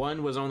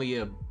 One was only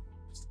a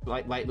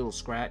light little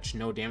scratch,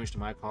 no damage to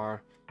my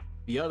car.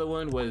 The other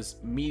one was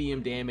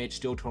medium damage,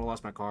 still total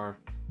lost my car.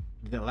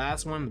 The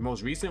last one, the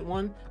most recent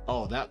one,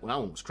 oh, that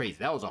one was crazy.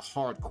 That was a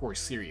hardcore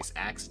serious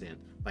accident.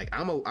 Like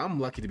I'm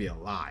lucky to be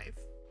alive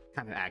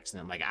kind of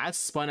accident. Like I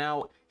spun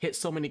out, hit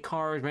so many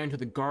cars, ran into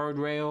the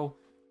guardrail.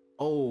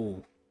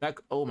 Oh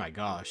my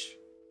gosh.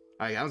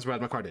 I'm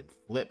surprised my car didn't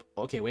flip.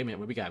 Okay, wait a minute.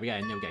 We gotta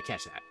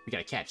catch that. We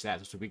gotta catch that.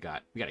 That's what we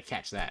got. We gotta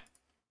catch that.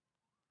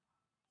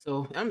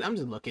 So I'm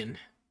just looking.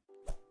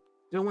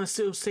 Do I want to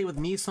still stay with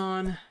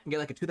Nissan and get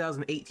like a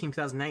 2018,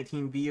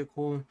 2019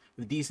 vehicle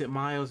with decent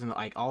miles and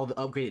like all the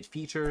upgraded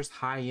features,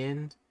 high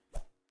end?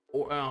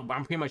 Or I'm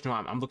pretty much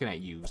I'm looking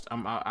at used.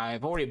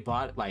 I've already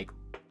bought like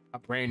a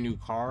brand new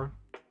car.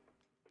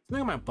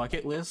 Something on my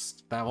bucket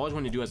list that I've always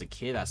wanted to do as a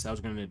kid. I said I was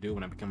going to do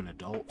when I become an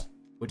adult,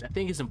 which I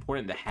think is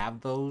important to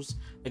have those.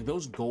 Like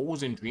those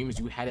goals and dreams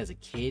you had as a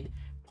kid,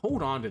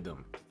 hold on to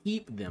them,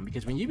 keep them,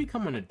 because when you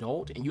become an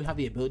adult and you have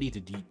the ability to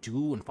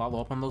do and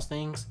follow up on those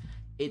things,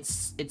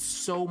 it's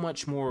so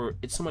much more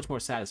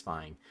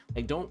satisfying.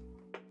 Like don't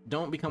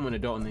become an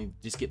adult and then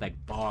just get like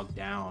bogged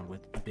down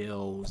with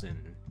bills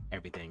and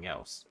everything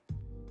else.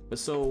 But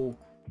so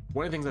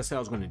one of the things I said I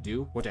was going to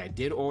do, which I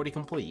did already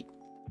complete,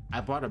 I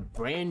bought a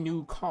brand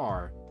new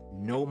car,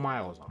 no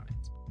miles on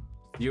it,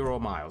 0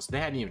 miles.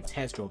 They hadn't even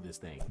test drove this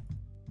thing.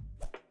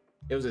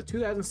 It was a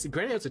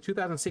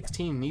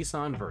 2016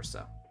 Nissan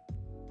Versa,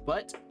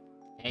 but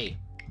hey,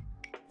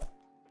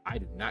 I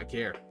do not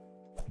care.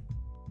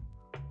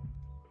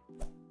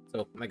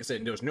 So like I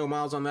said, there was no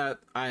miles on that.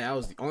 I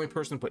was the only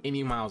person to put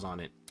any miles on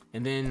it.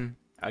 And then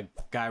a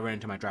guy ran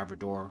into my driver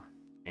door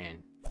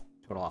and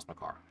total lost my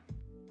car.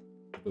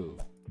 Ooh.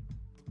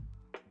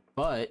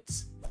 But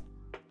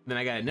then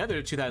I got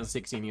another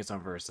 2016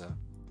 Nissan Versa.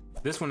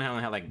 This one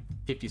only had like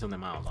 50 something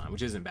miles on it,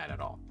 which isn't bad at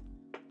all.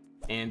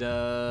 And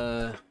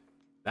that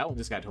one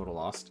just got total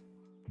lost.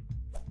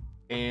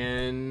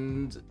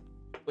 And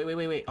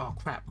wait. Oh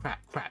crap.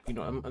 You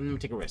know, I'm gonna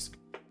take a risk.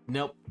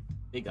 Nope,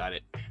 they got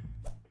it.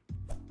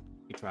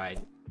 He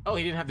tried. Oh,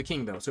 he didn't have the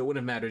king though, so it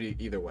wouldn't have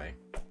mattered either way.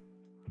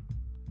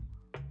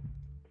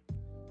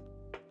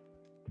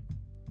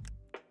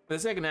 The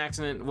second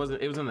accident was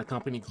in the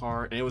company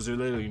car, and it was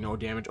literally no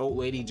damage. Old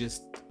lady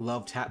just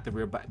love tapped my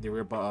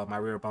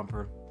rear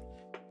bumper.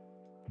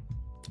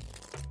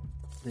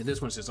 And this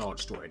one's just all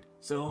destroyed.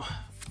 So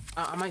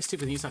I might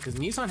stick with Nissan because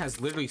Nissan has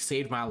literally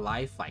saved my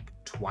life like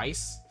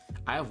twice.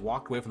 I have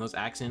walked away from those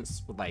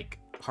accidents with like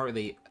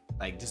hardly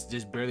like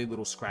just barely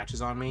little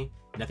scratches on me,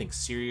 nothing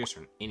serious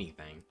or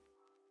anything.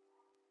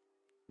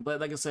 But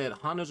like I said,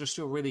 Hondas are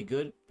still really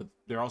good, but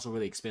they're also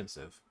really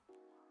expensive.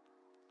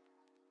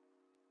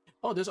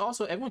 Oh, there's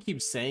also, everyone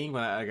keeps saying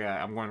when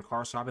I'm going to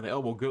car shopping, like, oh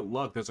well, good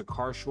luck, there's a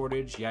car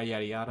shortage, yada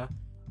yada yada.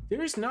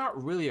 There's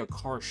not really a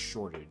car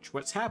shortage.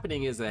 What's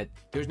happening is that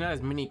there's not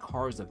as many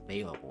cars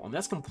available, and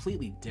that's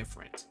completely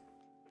different.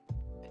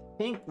 I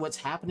think what's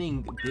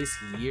happening this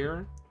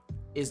year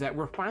is that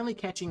we're finally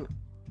catching.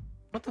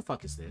 What the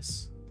fuck is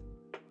this?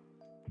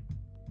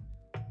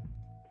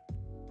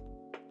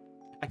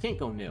 I can't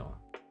go nil.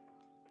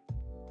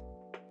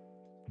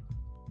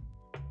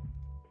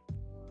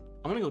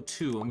 I'm I'm gonna go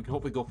 2, and we can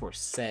hopefully go for a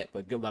set,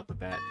 but good luck with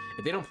that.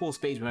 If they don't pull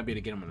spades, we might be able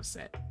to get them on a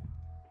set.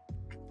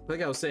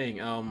 Like I was saying,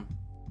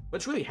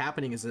 what's really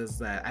happening is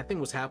that I think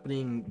what's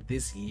happening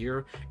this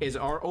year is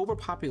our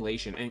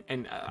overpopulation,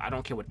 and I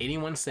don't care what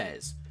anyone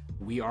says,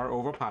 we are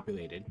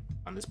overpopulated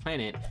on this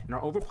planet, and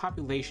our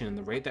overpopulation and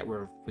the rate that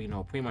we're, you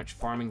know, pretty much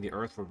farming the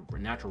earth for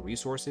natural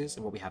resources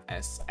and what we have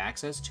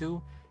access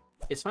to,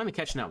 is finally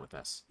catching up with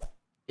us.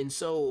 And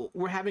so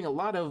we're having a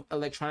lot of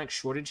electronic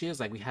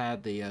shortages. Like we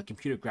had the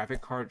computer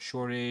graphic card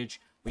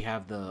shortage, we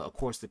have of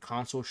course the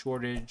console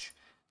shortage,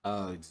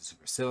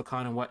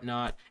 silicon and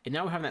whatnot, and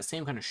now we're having that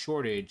same kind of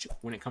shortage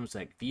when it comes to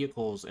like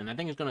vehicles. And I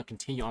think it's going to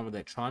continue on with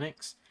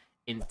electronics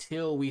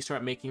until we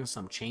start making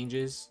some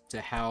changes to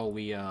how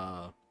we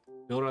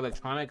build our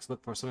electronics,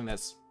 look for something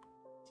that's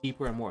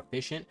cheaper and more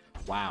efficient.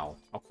 Wow,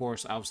 of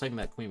course I was thinking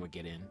that queen would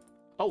get in.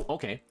 Oh,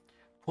 okay,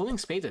 pulling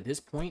spades at this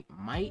point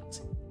might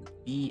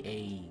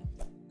be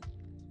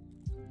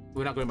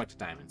we're not going back to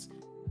diamonds.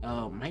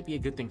 Might be a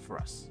good thing for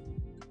us.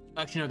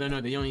 Actually, no,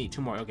 they only need 2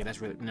 more. Okay,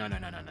 that's really no.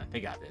 They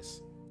got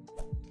this.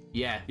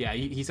 Yeah,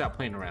 he stopped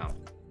playing around.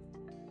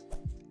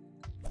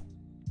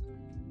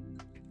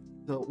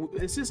 So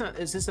it's just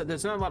that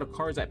there's not a lot of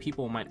cards that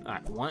people might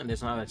not want.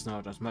 There's not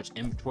as much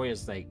inventory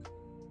as there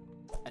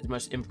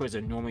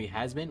normally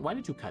has been. Why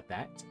did you cut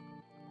that?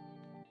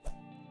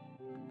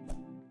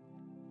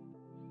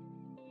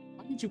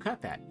 Why did you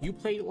cut that? You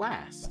played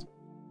last.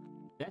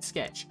 That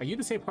sketch. Are you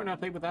the same partner I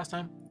played with last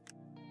time?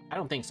 I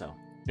don't think so.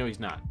 No, he's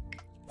not.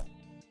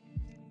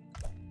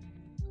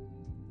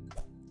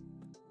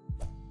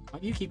 Why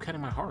do you keep cutting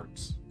my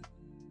hearts?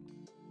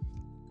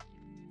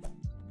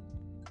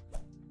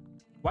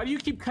 Why do you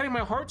keep cutting my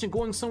hearts and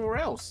going somewhere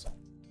else?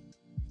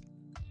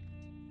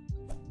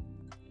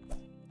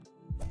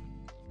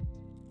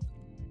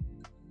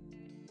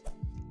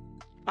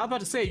 I was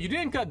about to say, if you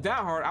didn't cut that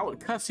hard, I would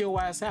cuss your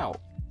ass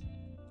out.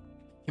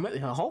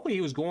 Hopefully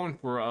he was going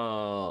for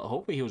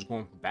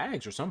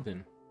bags or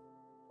something.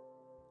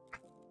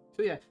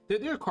 So yeah,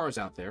 there are cars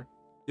out there.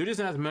 There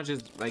isn't as much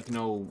as, like, you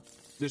know,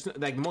 there's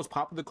like the most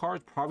popular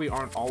cars probably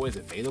aren't always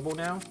available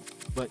now,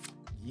 but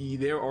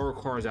there are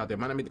cars out there.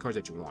 Might not be the cars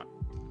that you want.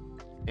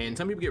 And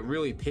some people get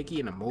really picky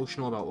and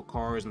emotional about what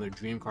cars and their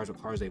dream cars,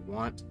 what cars they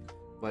want.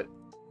 But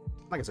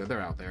like I said,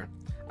 they're out there.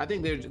 I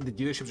think the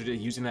dealerships are just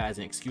using that as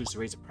an excuse to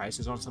raise the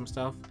prices on some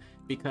stuff,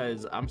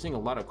 because I'm seeing a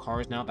lot of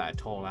cars now that I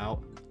total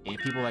out, and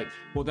people are like,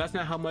 well, that's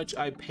not how much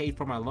I paid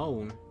for my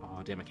loan.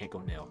 Oh, damn, I can't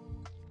go nil.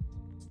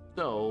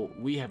 So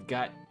we have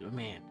got, oh,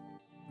 man,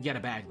 you gotta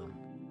bag them.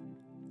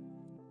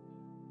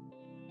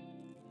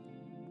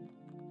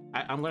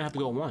 I'm gonna have to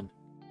go 1.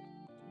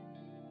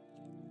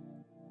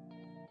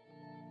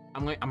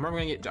 I'm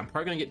probably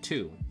gonna get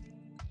 2.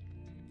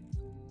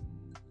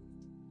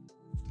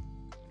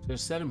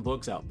 There's 7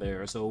 books out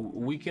there, so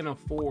we can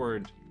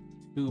afford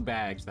 2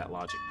 bags. That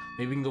logic.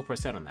 Maybe we can go for a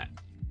set on that.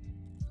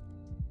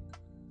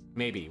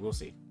 Maybe, we'll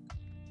see.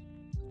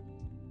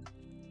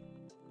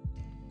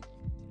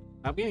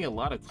 I'm getting a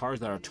lot of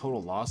cars that are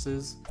total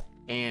losses,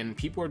 and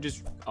people are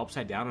just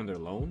upside down on their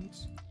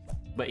loans.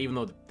 But even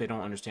though they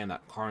don't understand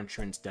that car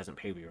insurance doesn't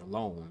pay for your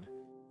loan,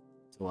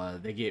 so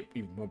they get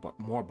even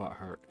more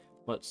butthurt.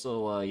 But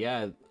so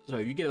yeah, so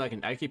you get like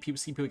I see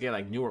people get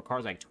like newer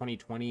cars like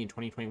 2020 and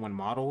 2021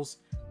 models,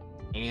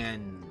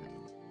 and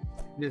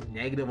just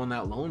negative on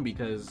that loan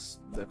because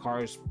the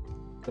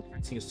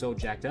pricing is so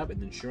jacked up,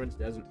 and the insurance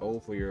doesn't owe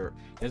for your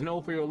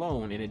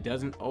loan, and it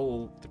doesn't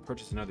owe to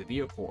purchase another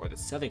vehicle or the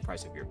selling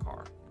price of your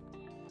car.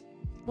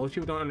 Most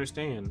people don't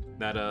understand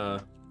that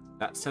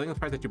that selling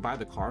price that you buy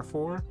the car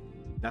for,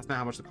 that's not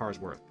how much the car is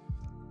worth.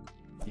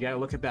 You gotta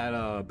look at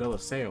that bill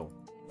of sale.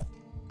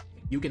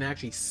 You can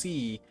actually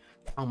see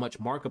how much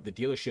markup the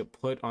dealership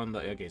put on the,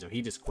 okay, so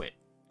he just quit,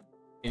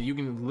 and you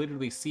can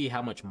literally see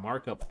how much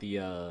markup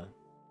the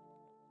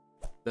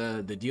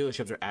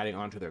dealerships are adding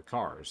onto their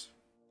cars,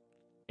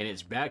 and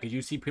it's bad because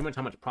you see pretty much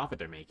how much profit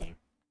they're making.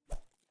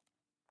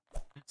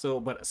 So,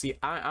 but see,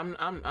 I'm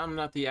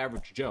not the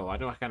average Joe. I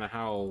know kind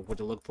of what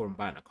to look for in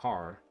buying a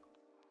car,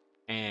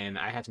 and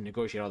I have to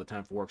negotiate all the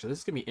time for work. So this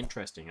is gonna be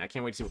interesting. I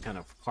can't wait to see what kind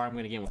of car I'm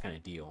gonna get, what kind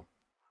of deal.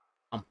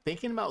 I'm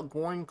thinking about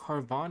going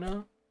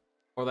Carvana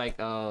or like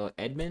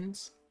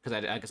Edmunds,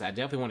 because I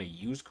definitely want a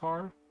used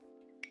car,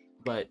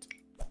 but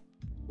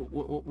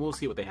we'll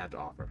see what they have to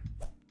offer.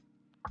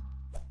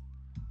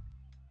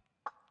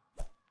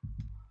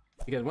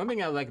 Because one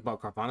thing I like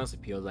about Carvana's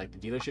appeal is like the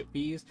dealership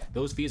fees.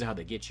 Those fees are how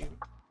they get you.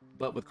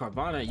 But with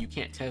Carvana, you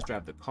can't test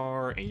drive the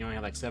car, and you only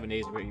have like 7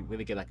 days where you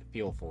really get like a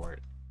feel for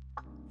it.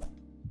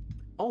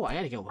 Oh, I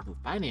gotta go with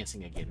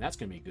financing again. That's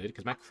gonna be good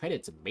because my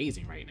credit's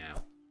amazing right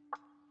now.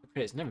 My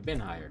credit's never been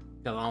higher.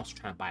 Because I'm also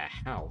trying to buy a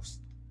house.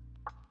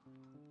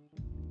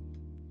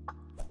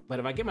 But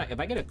if I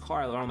get a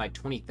car around like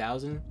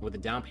 20,000 with a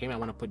down payment I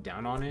want to put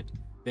down on it,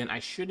 then I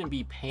shouldn't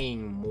be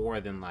paying more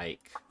than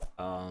like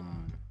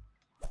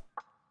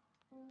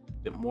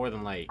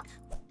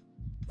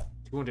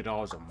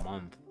 $200 a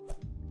month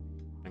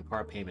in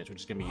car payments,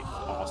 which is gonna be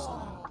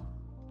awesome.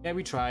 Yeah,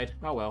 we tried.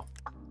 Oh well.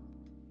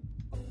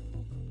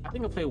 I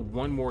think I'll play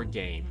one more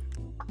game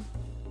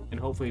and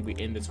hopefully we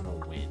end this on a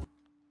win.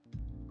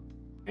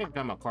 I ain't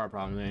got my car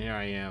problem, then here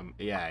I am.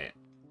 Yeah.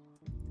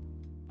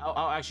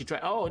 I'll actually try.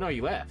 Oh, no,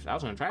 you left. I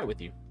was gonna try it with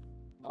you.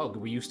 Oh,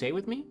 will you stay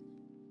with me?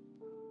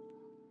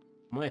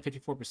 I'm only at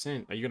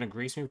 54%. Are you gonna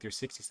grace me with your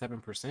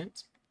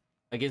 67%?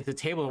 Against the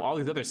table of all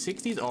these other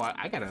 60s? Oh,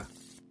 I gotta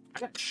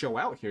show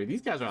out here.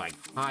 These guys are like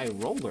high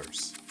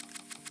rollers.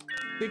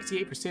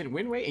 68%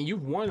 win rate, and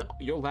you've won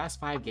your last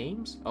 5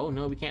 games? Oh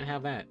no, we can't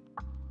have that.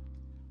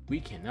 We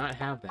cannot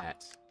have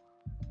that.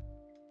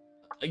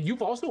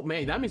 You've also,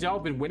 man, that means y'all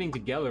have been winning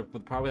together for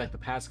probably like the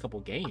past couple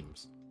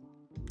games.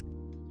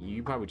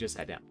 You probably just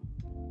sat down.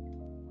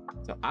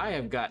 So I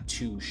have got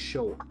to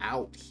show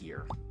out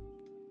here.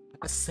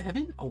 A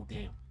 7? Oh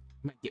damn,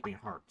 might get me in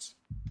hearts.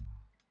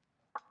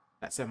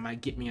 That 7 might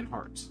get me in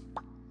hearts.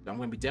 So I'm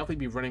going to definitely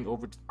be running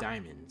over to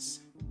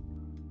diamonds.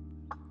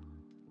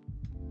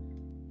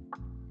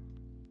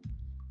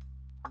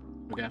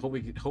 Okay,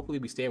 hopefully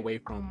we stay away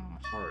from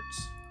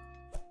hearts.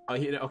 Oh,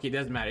 okay, it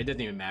doesn't matter. It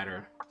doesn't even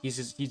matter. He's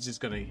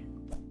just gonna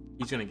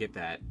get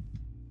that.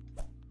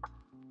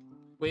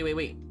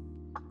 Wait.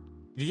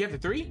 Do you have the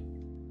 3?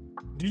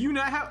 Do you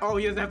not have? Oh,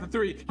 he doesn't have the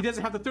 3. He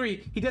doesn't have the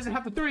 3. He doesn't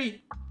have the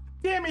 3.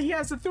 Damn it, he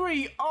has the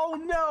 3. Oh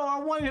no, I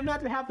wanted him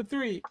not to have the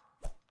 3.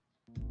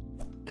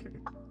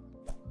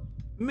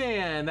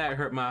 Man, that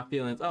hurt my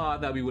feelings. Oh, I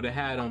thought we would have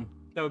had him.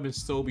 That would have been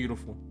so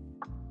beautiful.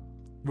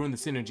 Ruin the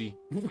synergy.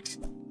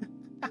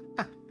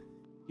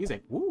 He's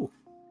like, woo.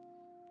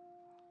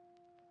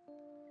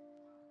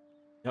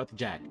 Throw out the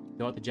jack.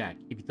 Throw out the jack.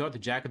 If you throw out the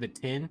jack or the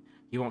 10,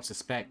 he won't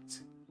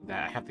suspect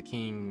that I have the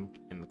king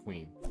and the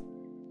queen.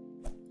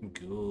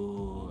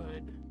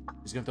 Good.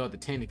 He's gonna throw out the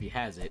 10 if he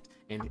has it.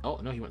 And oh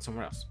no, he went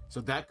somewhere else. So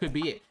that could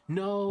be it.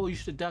 No, you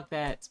should have ducked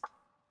that.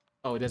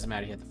 Oh, it doesn't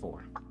matter. He had the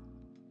 4.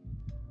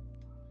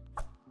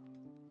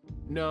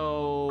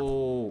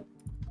 No.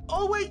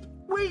 Oh wait.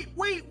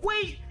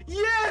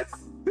 Yes.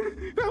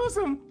 That was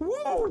some.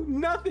 Woo.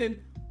 Nothing.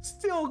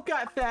 Still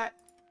got that.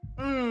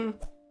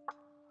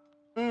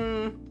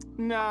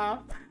 Nah.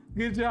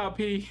 Good job,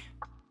 P.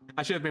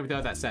 I should have been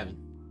without that 7.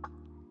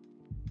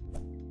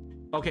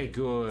 Okay,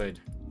 good.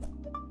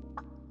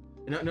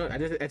 No,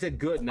 I said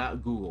good,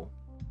 not Google.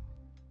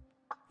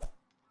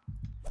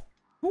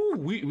 Ooh,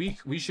 we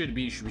should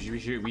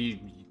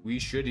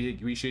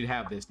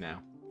have this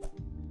now.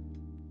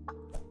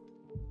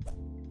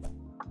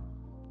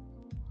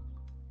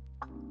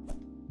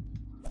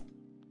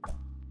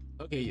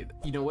 Okay,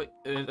 you know what?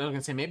 I was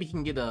gonna say maybe he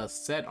can get a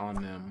set on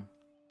them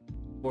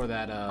for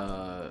that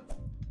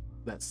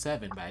that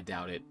 7, but I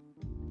doubt it.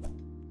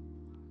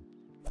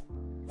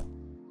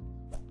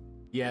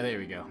 Yeah, there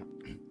we go.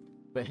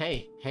 But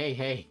hey,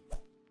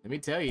 let me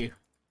tell you,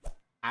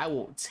 I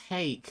will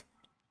take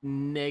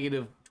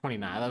 -29.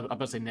 I'm about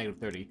to say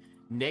 -30.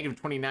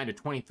 -29 to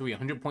 23,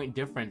 100-point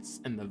difference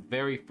in the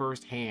very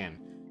first hand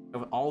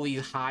of all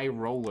these high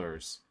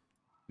rollers.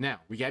 Now,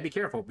 we gotta be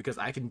careful because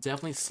I can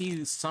definitely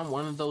see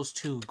one of those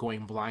 2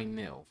 going blind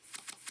nil.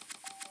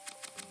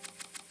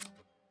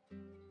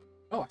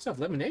 Oh, I still have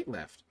lemonade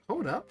left.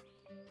 Hold up.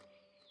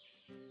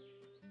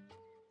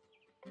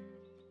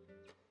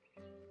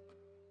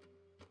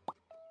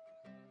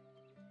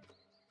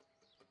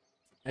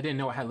 I didn't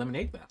know I had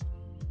lemonade left.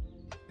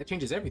 That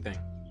changes everything.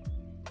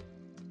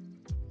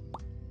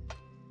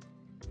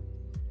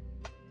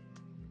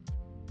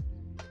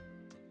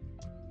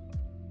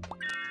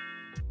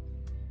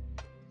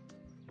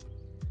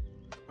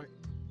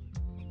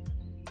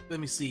 Let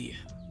me see.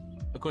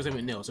 Of course I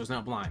went nil, so it's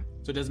not blind.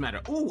 So it doesn't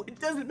matter. Oh, it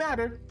doesn't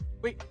matter.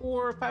 Wait,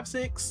 4, 5,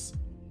 6.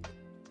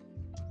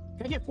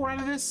 Can I get 4 out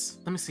of this?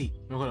 Let me see.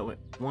 No, hold on, wait.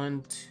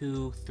 1,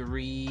 2,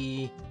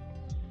 3,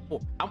 4.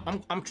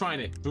 I'm trying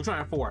it. We're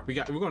trying 4.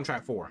 We're gonna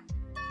try 4.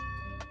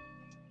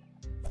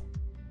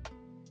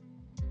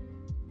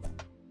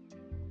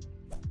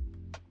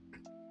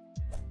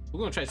 We're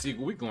gonna try to see.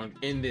 We're going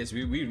to end this.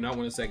 We do not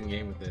want a second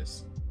game with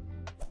this.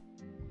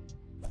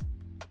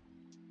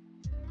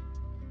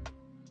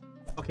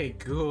 Okay,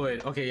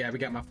 good. Okay, yeah, we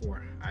got my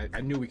 4.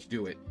 I knew we could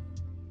do it.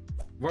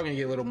 We're gonna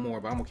get a little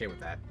more, but I'm okay with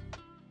that.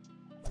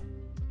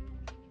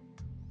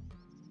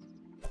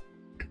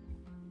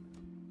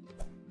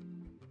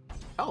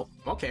 Oh,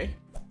 okay.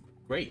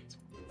 Great.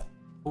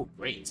 Oh,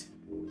 great.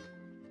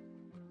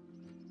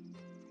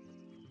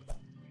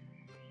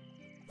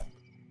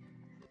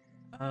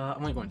 I'm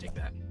only going to take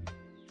that.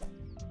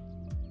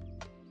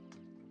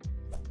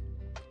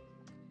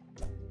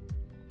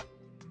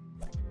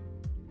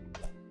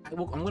 I'm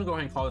going to go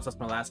ahead and call this as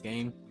my last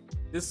game.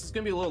 This is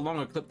going to be a little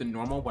longer clip than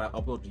normal when I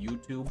upload to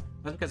YouTube.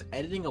 That's because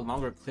editing a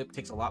longer clip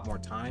takes a lot more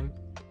time.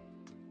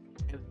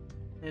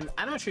 And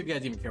I'm not sure if you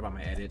guys even care about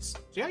my edits.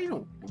 Do y'all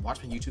even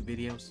watch my YouTube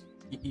videos?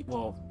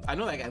 Well, I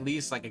know like at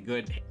least like a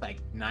good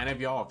like 9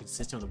 of y'all are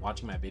consistent with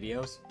watching my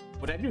videos.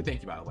 But I do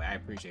thank you, by the way. I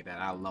appreciate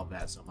that. I love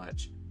that so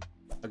much.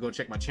 I go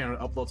check my channel,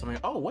 upload something.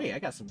 Oh wait, I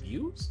got some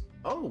views.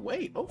 Oh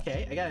wait,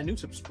 okay, I got a new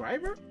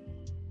subscriber.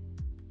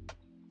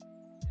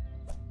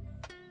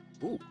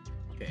 Ooh,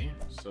 okay,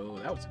 so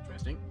that was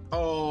interesting.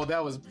 Oh,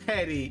 that was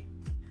petty.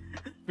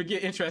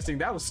 Forget interesting.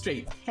 That was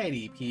straight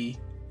petty, P.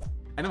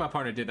 I know my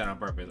partner did that on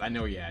purpose. I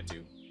know he had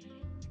to.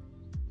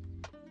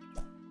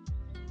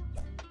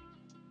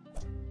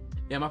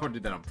 Yeah, my partner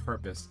did that on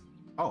purpose.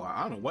 Oh,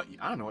 I don't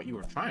know what you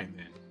were trying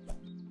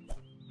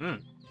then.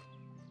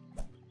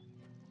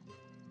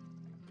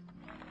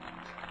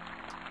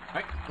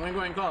 Alright, I'm gonna go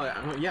ahead and call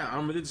it. Yeah,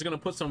 I'm just gonna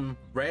put some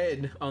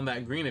red on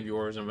that green of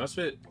yours, and that's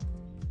it.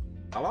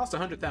 I lost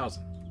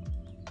 100,000,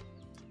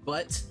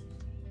 but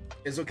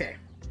it's okay.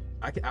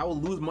 I will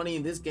lose money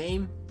in this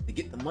game to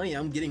get the money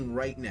I'm getting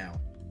right now.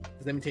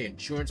 Because let me tell you,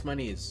 insurance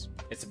money it's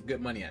some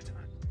good money at times.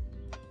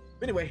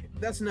 But anyway,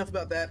 that's enough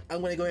about that.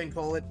 I'm gonna go ahead and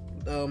call it.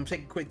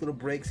 Take a quick little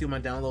break, see where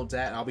my download's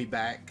at, and I'll be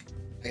back.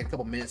 I got a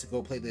couple minutes to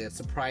go play the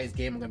surprise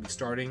game I'm gonna be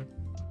starting.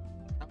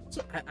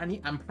 So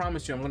I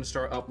promise you, I'm gonna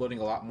start uploading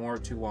a lot more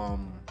to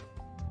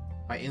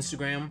my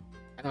Instagram.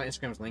 I know my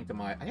Instagram's linked to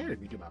my. I gotta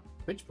redo my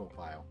Twitch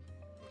profile.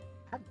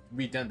 I haven't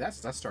redone that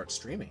since I started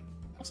streaming.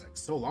 That was like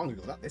so long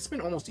ago. It's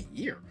been almost a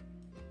year.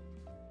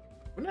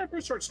 When did I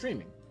first start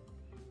streaming?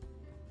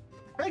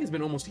 I feel like it's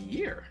been almost a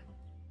year.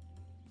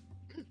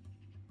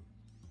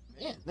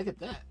 Man, look at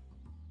that.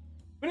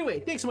 But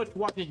anyway, thanks so much for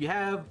watching. If you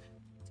have,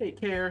 take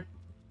care,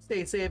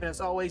 stay safe, and as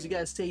always, you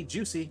guys stay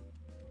juicy.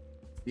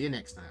 See you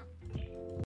next time.